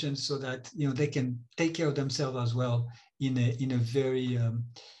patients so that they can take care of themselves as well in a very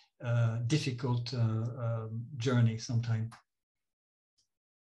difficult journey sometimes.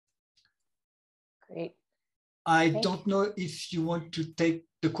 Great. I don't know if you want to take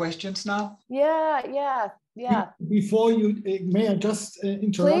the questions now. Yeah. Before you, may I just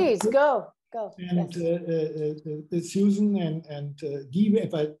interrupt? Please, go. And yes. Susan and Guy,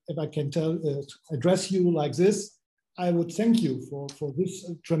 if I can address you like this, I would thank you for this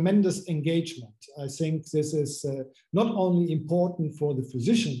tremendous engagement. I think this is not only important for the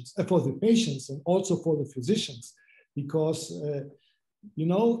physicians, for the patients, and also for the physicians, because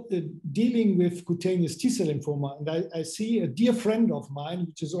dealing with cutaneous T-cell lymphoma, and I see a dear friend of mine,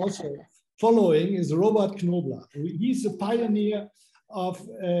 which is also following, is Robert Knobler. He's a pioneer of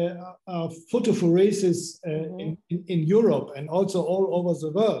photophoresis in Europe and also all over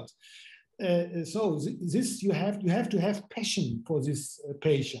the world. So this you have to have passion for these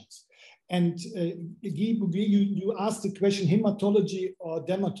patients. And Guy Bouguet, you asked the question, hematology or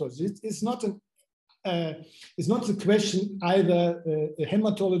dermatology. It's not the question either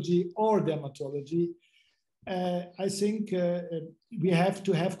hematology or dermatology. I think we have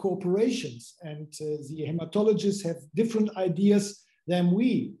to have cooperations, and the hematologists have different ideas than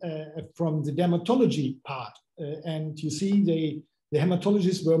we from the dermatology part. And you see, the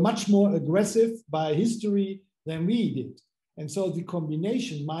hematologists were much more aggressive by history than we did. And so the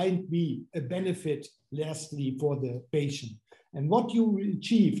combination might be a benefit lastly for the patient. And what you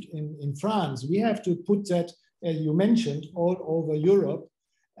achieved in France, we have to put that, as you mentioned, all over Europe.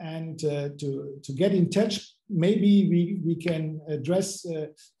 And to get in touch, maybe we can address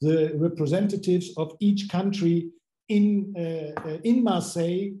the representatives of each country in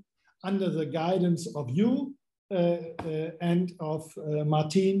Marseille under the guidance of you and of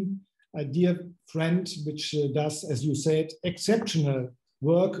Martin, a dear friend, which does, as you said, exceptional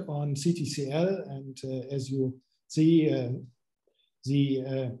work on CTCL. And as you see,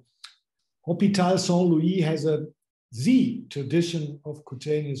 the Hôpital Saint-Louis has the tradition of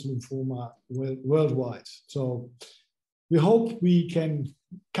cutaneous lymphoma worldwide. So we hope we can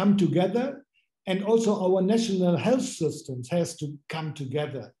come together, and also our national health systems has to come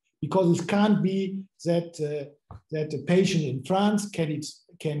together, because it can't be that that a patient in France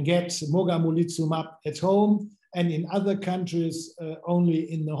can get mogamulizumab at home, and in other countries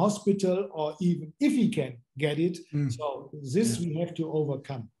only in the hospital, or even if he can get it. So this we have to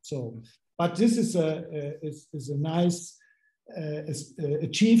overcome. So, but this is a nice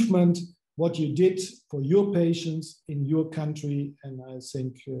achievement what you did for your patients in your country, and I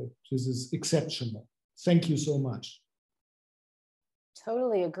think this is exceptional. Thank you so much.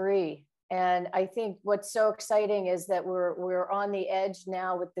 Totally agree. And I think what's so exciting is that we're on the edge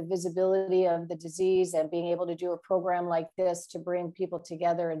now with the visibility of the disease, and being able to do a program like this to bring people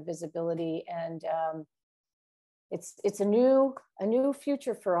together and visibility. And it's a new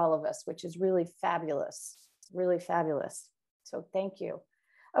future for all of us, which is really fabulous, really fabulous. So thank you.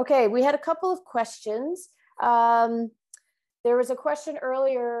 Okay, we had a couple of questions. There was a question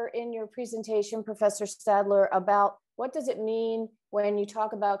earlier in your presentation, Professor Stadler, about what does it mean when you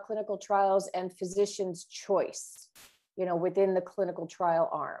talk about clinical trials and physician's choice, within the clinical trial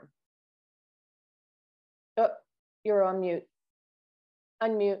arm? Oh, you're on mute.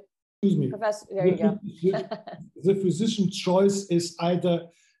 Unmute. Excuse me. Professor, there you go. The physician's choice is either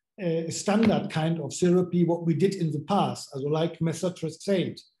a standard kind of therapy, what we did in the past, like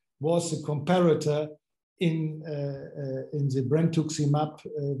methotrexate was a comparator in the brentuximab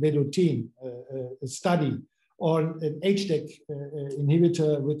vedotin study, or an HDAC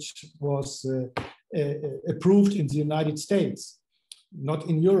inhibitor, which was approved in the United States, not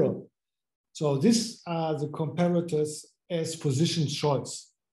in Europe. So these are the comparators as physician's choice.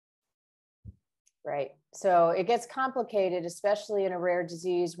 Right. So it gets complicated, especially in a rare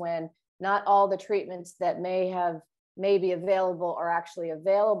disease, when not all the treatments that may be available are actually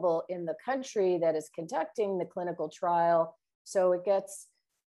available in the country that is conducting the clinical trial. So it gets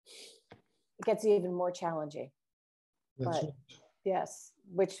even more challenging. That's but right. Yes,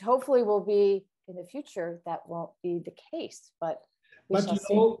 which hopefully will be in the future, that won't be the case, but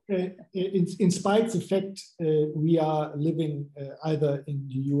in spite of the fact we are living either in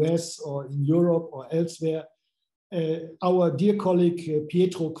the US or in Europe or elsewhere, our dear colleague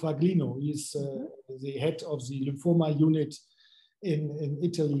Pietro Quaglino is the head of the lymphoma unit in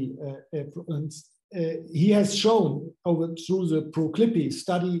Italy. He has shown through the Proclipi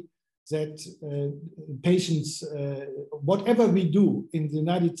study that patients, whatever we do in the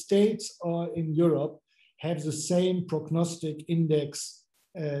United States or in Europe, have the same prognostic index.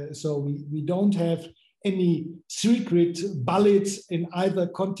 So we don't have any secret bullets in either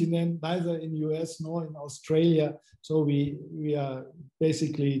continent, neither in US nor in Australia. So we are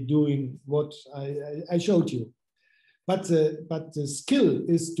basically doing what I showed you. But the skill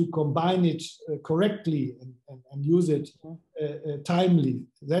is to combine it correctly and use it timely.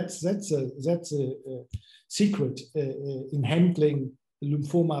 That's a secret in handling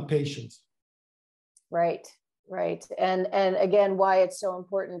lymphoma patients. Right, right. And again, why it's so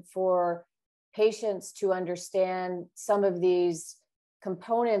important for patients to understand some of these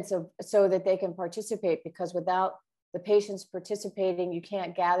components of so that they can participate, because without the patients participating, you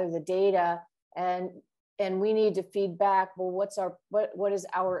can't gather the data, and we need to feed back, well, what is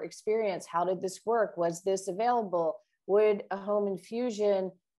our experience? How did this work? Was this available? Would a home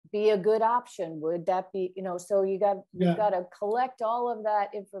infusion be a good option? Would that be, so you've got to collect all of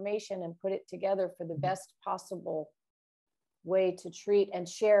that information and put it together for the best possible way to treat and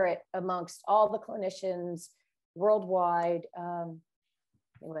share it amongst all the clinicians worldwide.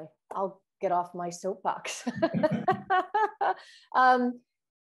 Anyway, I'll get off my soapbox.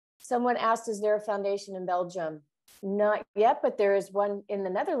 Someone asked, is there a foundation in Belgium? Not yet, but there is one in the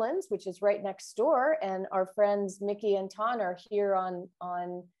Netherlands, which is right next door. And our friends Mickey and Tan are here on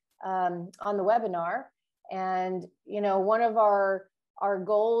the webinar. And one of our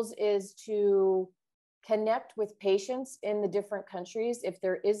goals is to connect with patients in the different countries. If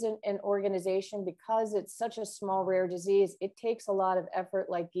there isn't an organization, because it's such a small, rare disease, it takes a lot of effort,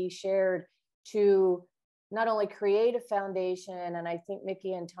 like Guy shared, to not only create a foundation, and I think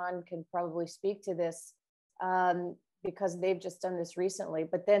Mickey and Tan can probably speak to this because they've just done this recently,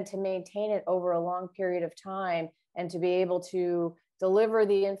 but then to maintain it over a long period of time and to be able to deliver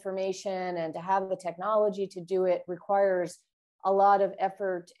the information and to have the technology to do it requires a lot of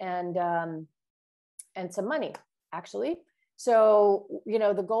effort and some money, actually. So,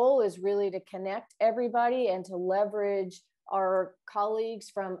 the goal is really to connect everybody and to leverage our colleagues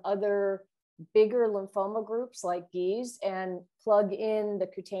from other bigger lymphoma groups like Guy's and plug in the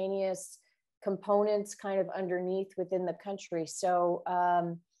cutaneous components kind of underneath within the country. So,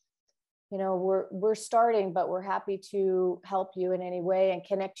 we're starting, but we're happy to help you in any way and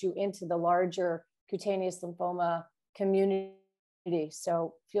connect you into the larger cutaneous lymphoma community.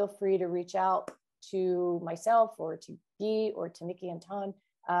 So feel free to reach out to myself or to Guy or to Mickey and Tan.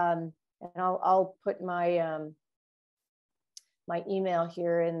 And I'll put my my email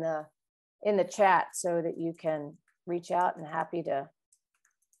here in the chat so that you can reach out, and happy to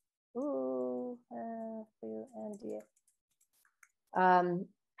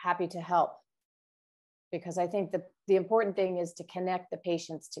happy to help, because I think the important thing is to connect the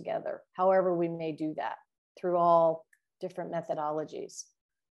patients together, however we may do that, through all different methodologies.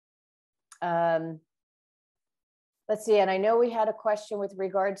 Let's see, and I know we had a question with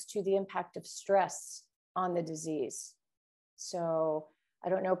regards to the impact of stress on the disease. So I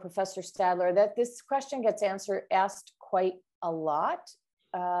don't know, Professor Stadler, that this question gets asked quite a lot.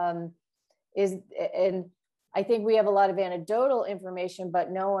 And I think we have a lot of anecdotal information,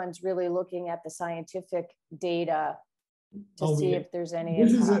 but no one's really looking at the scientific data to see if there's any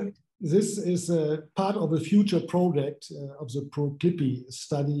impact. This is a part of a future project of the ProClippi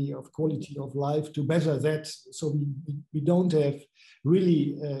study of quality of life to measure that. So we don't have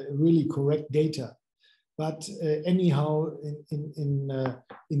really correct data. But anyhow,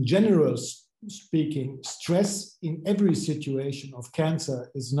 in general speaking, stress in every situation of cancer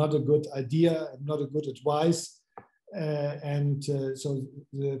is not a good idea, not a good advice. So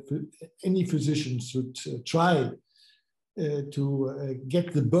any physician should try to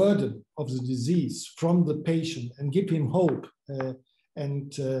get the burden of the disease from the patient and give him hope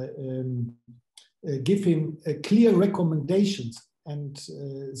and give him clear recommendations. And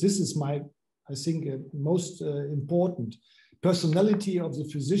this is I think most important. Personality of the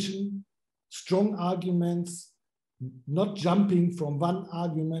physician, strong arguments, not jumping from one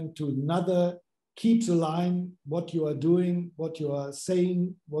argument to another, keep the line, what you are doing, what you are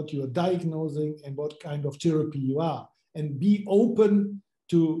saying, what you are diagnosing, and what kind of therapy you are. And be open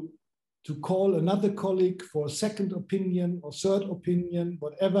to call another colleague for a second opinion or third opinion,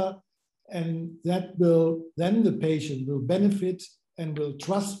 whatever. And that will, then the patient will benefit and will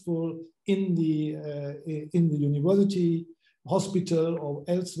trustful in the university, hospital, or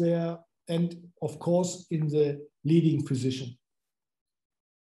elsewhere, and of course in the leading physician.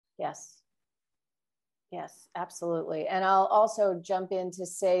 Yes. Yes, absolutely. And I'll also jump in to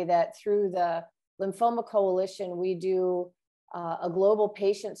say that through the Lymphoma Coalition, we do a global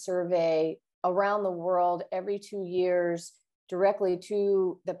patient survey around the world every 2 years directly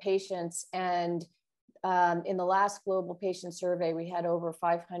to the patients. And in the last global patient survey, we had over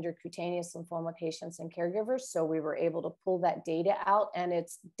 500 cutaneous lymphoma patients and caregivers. So we were able to pull that data out, and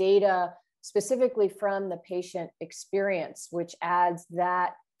it's data specifically from the patient experience, which adds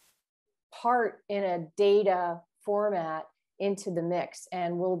that part in a data format into the mix.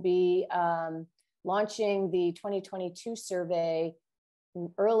 And we'll be launching the 2022 survey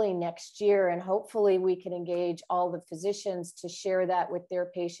early next year, and hopefully we can engage all the physicians to share that with their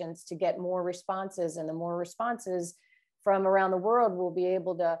patients to get more responses. And the more responses from around the world, we'll be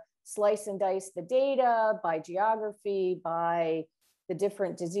able to slice and dice the data by geography, by the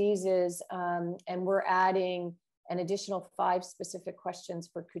different diseases, and we're adding an additional 5 specific questions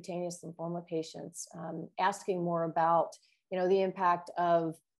for cutaneous lymphoma patients, asking more about, you know, the impact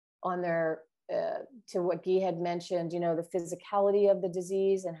of on their to what Guy had mentioned, you know, the physicality of the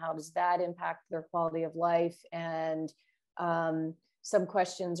disease and how does that impact their quality of life, and some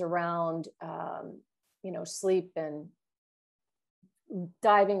questions around, you know, sleep, and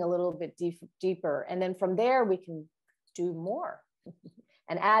diving a little bit deeper. And then from there, we can do more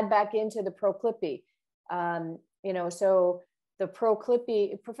and add back into the Proclippi. You know, so the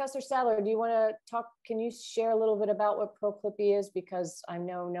Proclippi, Professor Stadler, do you want to talk, can you share a little bit about what Proclippi is? Because I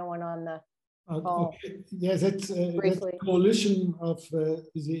know no one on the okay. Yes, that's a coalition of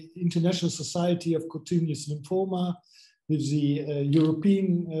the International Society of Cutaneous Lymphoma with the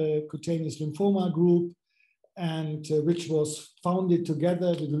European Cutaneous Lymphoma Group, and which was founded together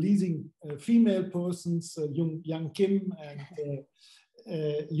with the leading female persons, Young Kim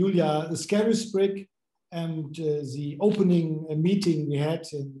and Julia Scarisbrick. And the opening meeting we had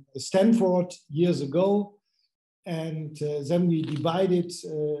in Stanford years ago. And then we divided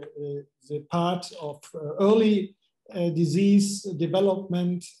the part of early disease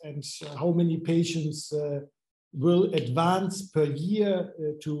development and how many patients will advance per year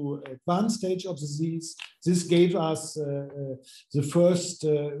to advanced stage of disease. This gave us the first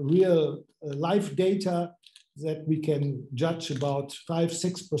real life data that we can judge about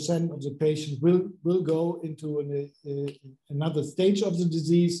 5–6% of the patient will go into another stage of the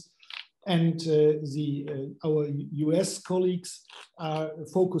disease. And our US colleagues are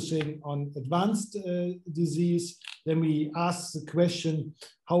focusing on advanced disease. Then we ask the question,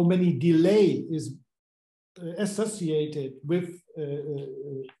 how many delay is associated with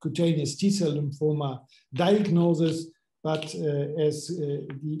cutaneous T-cell lymphoma diagnosis? But as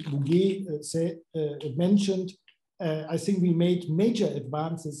Bouguet mentioned, I think we made major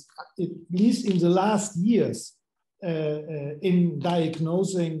advances, at least in the last years, in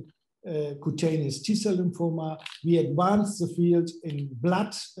diagnosing cutaneous T-cell lymphoma. We advanced the field in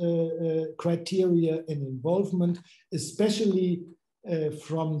blood criteria and involvement, especially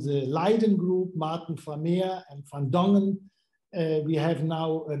from the Leiden group, Martin van Meer and Van Dongen. We have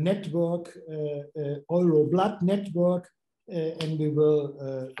now a network, EuroBlood network, and we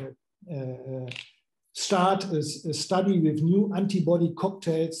will start a study with new antibody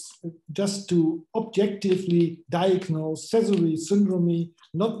cocktails just to objectively diagnose Sézary syndrome,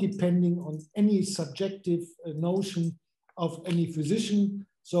 not depending on any subjective notion of any physician.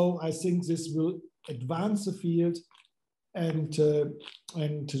 So I think this will advance the field. And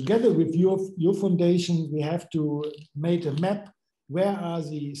together with your foundation, we have to make a map. Where are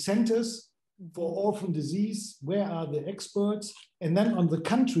the centers for orphan disease? Where are the experts? And then on the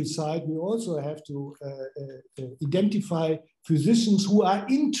countryside, we also have to identify physicians who are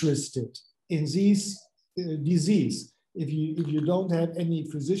interested in this disease. If you don't have any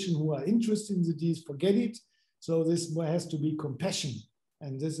physician who are interested in the disease, forget it. So this has to be compassion.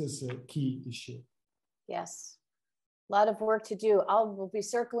 And this is a key issue. Yes. A lot of work to do. We'll be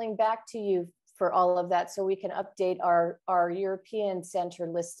circling back to you for all of that so we can update our European center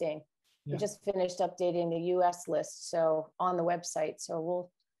listing. Yeah. We just finished updating the US list, so on the website. So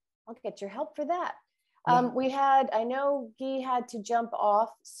I'll get your help for that. Yeah. I know Guy had to jump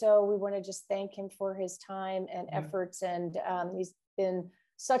off, so we want to just thank him for his time and efforts. And he's been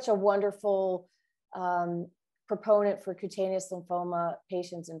such a wonderful proponent for cutaneous lymphoma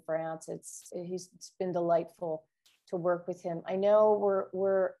patients in France. It's been delightful to work with him. I know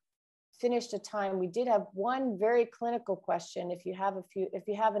we're finished a time. We did have one very clinical question. If you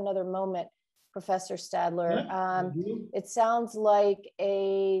have another moment, Professor Stadler. It sounds like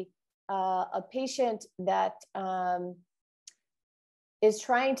a patient that is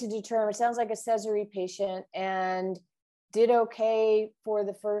trying to determine, it sounds like a Sézary patient, and did okay for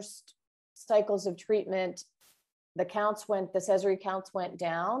the first cycles of treatment. The Sézary counts went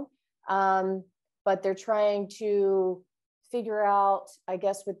down. But they're trying to figure out, I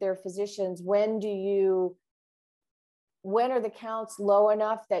guess, with their physicians, when are the counts low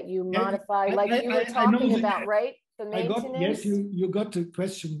enough that you modify, like you were talking about, right? The maintenance. Yes, you got the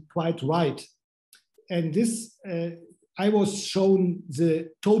question quite right. And this, I was shown the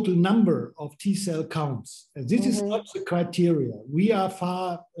total number of T cell counts. This is not the criteria. We are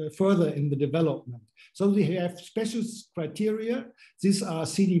far further in the development. So we have special criteria. These are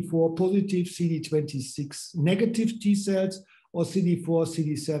CD4 positive, CD26 negative T cells, or CD4,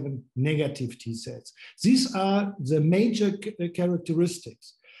 CD7 negative T cells. These are the major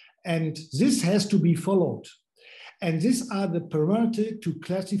characteristics. And this has to be followed. And these are the parameters to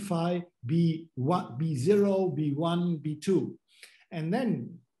classify B0, B1, B2. And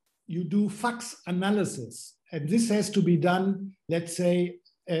then you do FACS analysis. And this has to be done, let's say,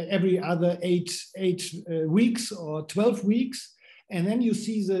 every other eight weeks or 12 weeks. And then you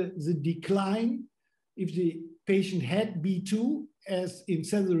see the decline. If the patient had B2, as in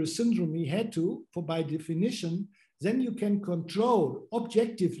Stadler syndrome, he had to, by definition, then you can control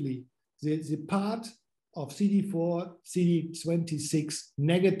objectively the part of CD4, CD26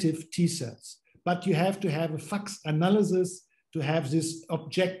 negative T cells. But you have to have a FACS analysis to have this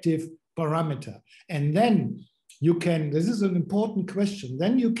objective parameter. And then you can, this is an important question,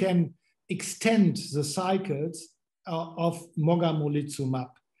 then you can extend the cycles of mogamulizumab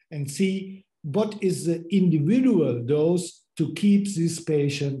and see what is the individual dose to keep this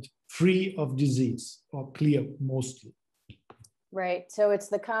patient free of disease or clear mostly. Right, so it's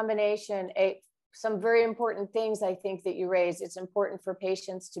the combination, some very important things I think that you raised. It's important for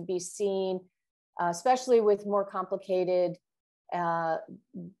patients to be seen, especially with more complicated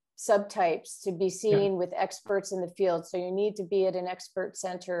subtypes, to be seen with experts in the field. So you need to be at an expert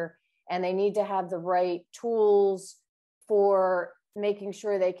center, and they need to have the right tools for making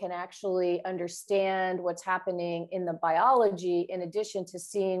sure they can actually understand what's happening in the biology, in addition to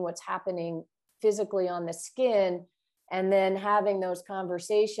seeing what's happening physically on the skin, and then having those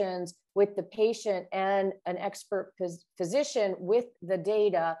conversations with the patient and an expert physician with the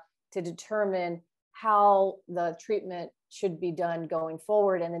data to determine how the treatment should be done going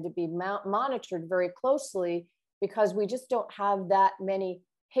forward, and then to be monitored very closely, because we just don't have that many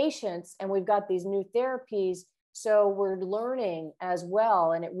patients, and we've got these new therapies. So we're learning as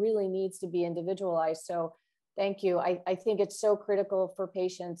well, and it really needs to be individualized. So thank you. I think it's so critical for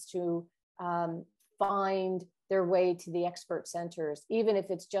patients to find their way to the expert centers, even if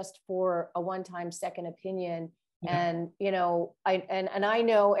it's just for a one-time second opinion. And, you know, I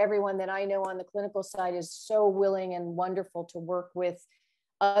know everyone that I know on the clinical side is so willing and wonderful to work with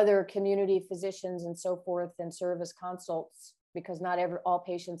other community physicians and so forth and serve as consults, because not all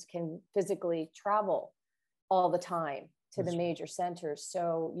patients can physically travel all the time to the major centers.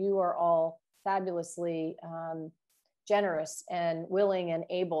 So you are all fabulously generous and willing and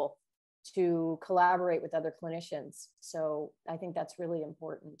able to collaborate with other clinicians. So I think that's really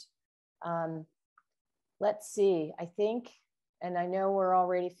important. Let's see, I think, and I know we're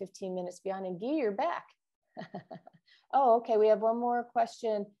already 15 minutes beyond, and Guy, you're back. Oh, okay, we have one more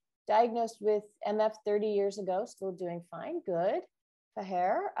question. Diagnosed with MF 30 years ago, still doing fine, good.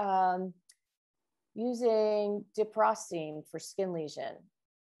 Faher, using diprosine for skin lesion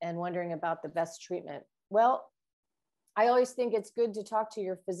and wondering about the best treatment. Well, I always think it's good to talk to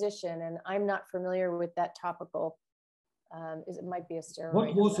your physician, and I'm not familiar with that topical. It might be a steroid.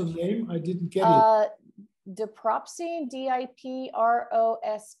 What was the name? I didn't get it. Diproxene, diprosene.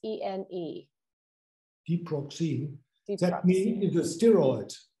 Diproxene. That means it's a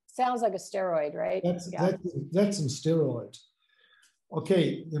steroid. Sounds like a steroid, right? That's a steroid.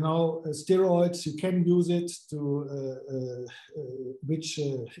 Okay, you know, steroids, you can use it to, which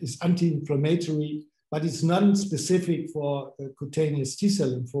is anti-inflammatory, but it's non-specific for cutaneous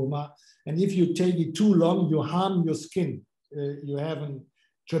T-cell lymphoma. And if you take it too long, you harm your skin. You have a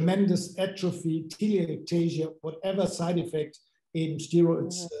tremendous atrophy, telangiectasia, whatever side effect in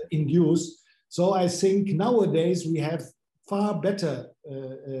steroids induce. So I think nowadays we have far better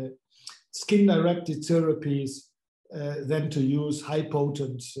skin-directed therapies than to use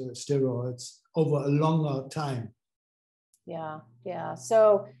high-potent steroids over a longer time. Yeah.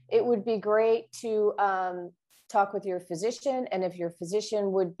 So it would be great to talk with your physician, and if your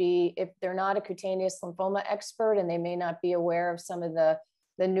physician would be, if they're not a cutaneous lymphoma expert and they may not be aware of some of the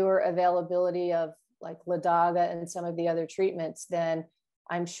newer availability of like Ladaga and some of the other treatments, then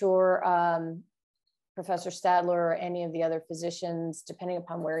I'm sure Professor Stadler or any of the other physicians, depending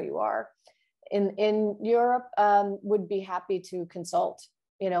upon where you are in Europe, would be happy to consult,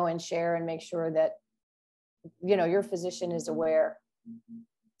 you know, and share and make sure that, you know, your physician is aware.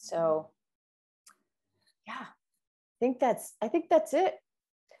 So yeah, think that's it.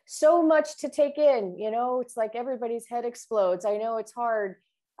 So much to take in, you know, it's like everybody's head explodes. I know it's hard.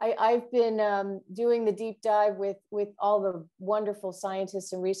 I've been doing the deep dive with all the wonderful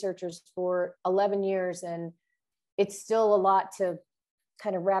scientists and researchers for 11 years, and it's still a lot to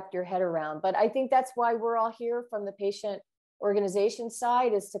kind of wrap your head around. But I think that's why we're all here from the patient organization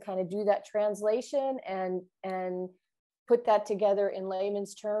side, is to kind of do that translation and put that together in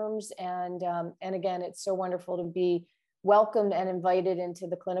layman's terms. And again, it's so wonderful to be welcomed and invited into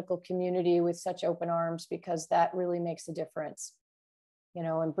the clinical community with such open arms, because that really makes a difference, you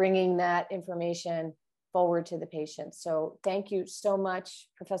know, and bringing that information forward to the patient. So thank you so much,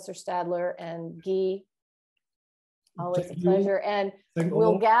 Professor Stadler and Guy. Always a pleasure. And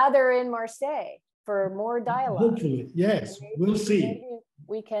we'll gather in Marseille for more dialogue. Hopefully, yes, we'll see. Maybe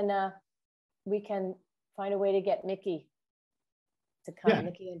we can find a way to get Mickey to come, yeah.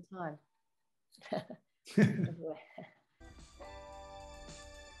 Mickey and Ton.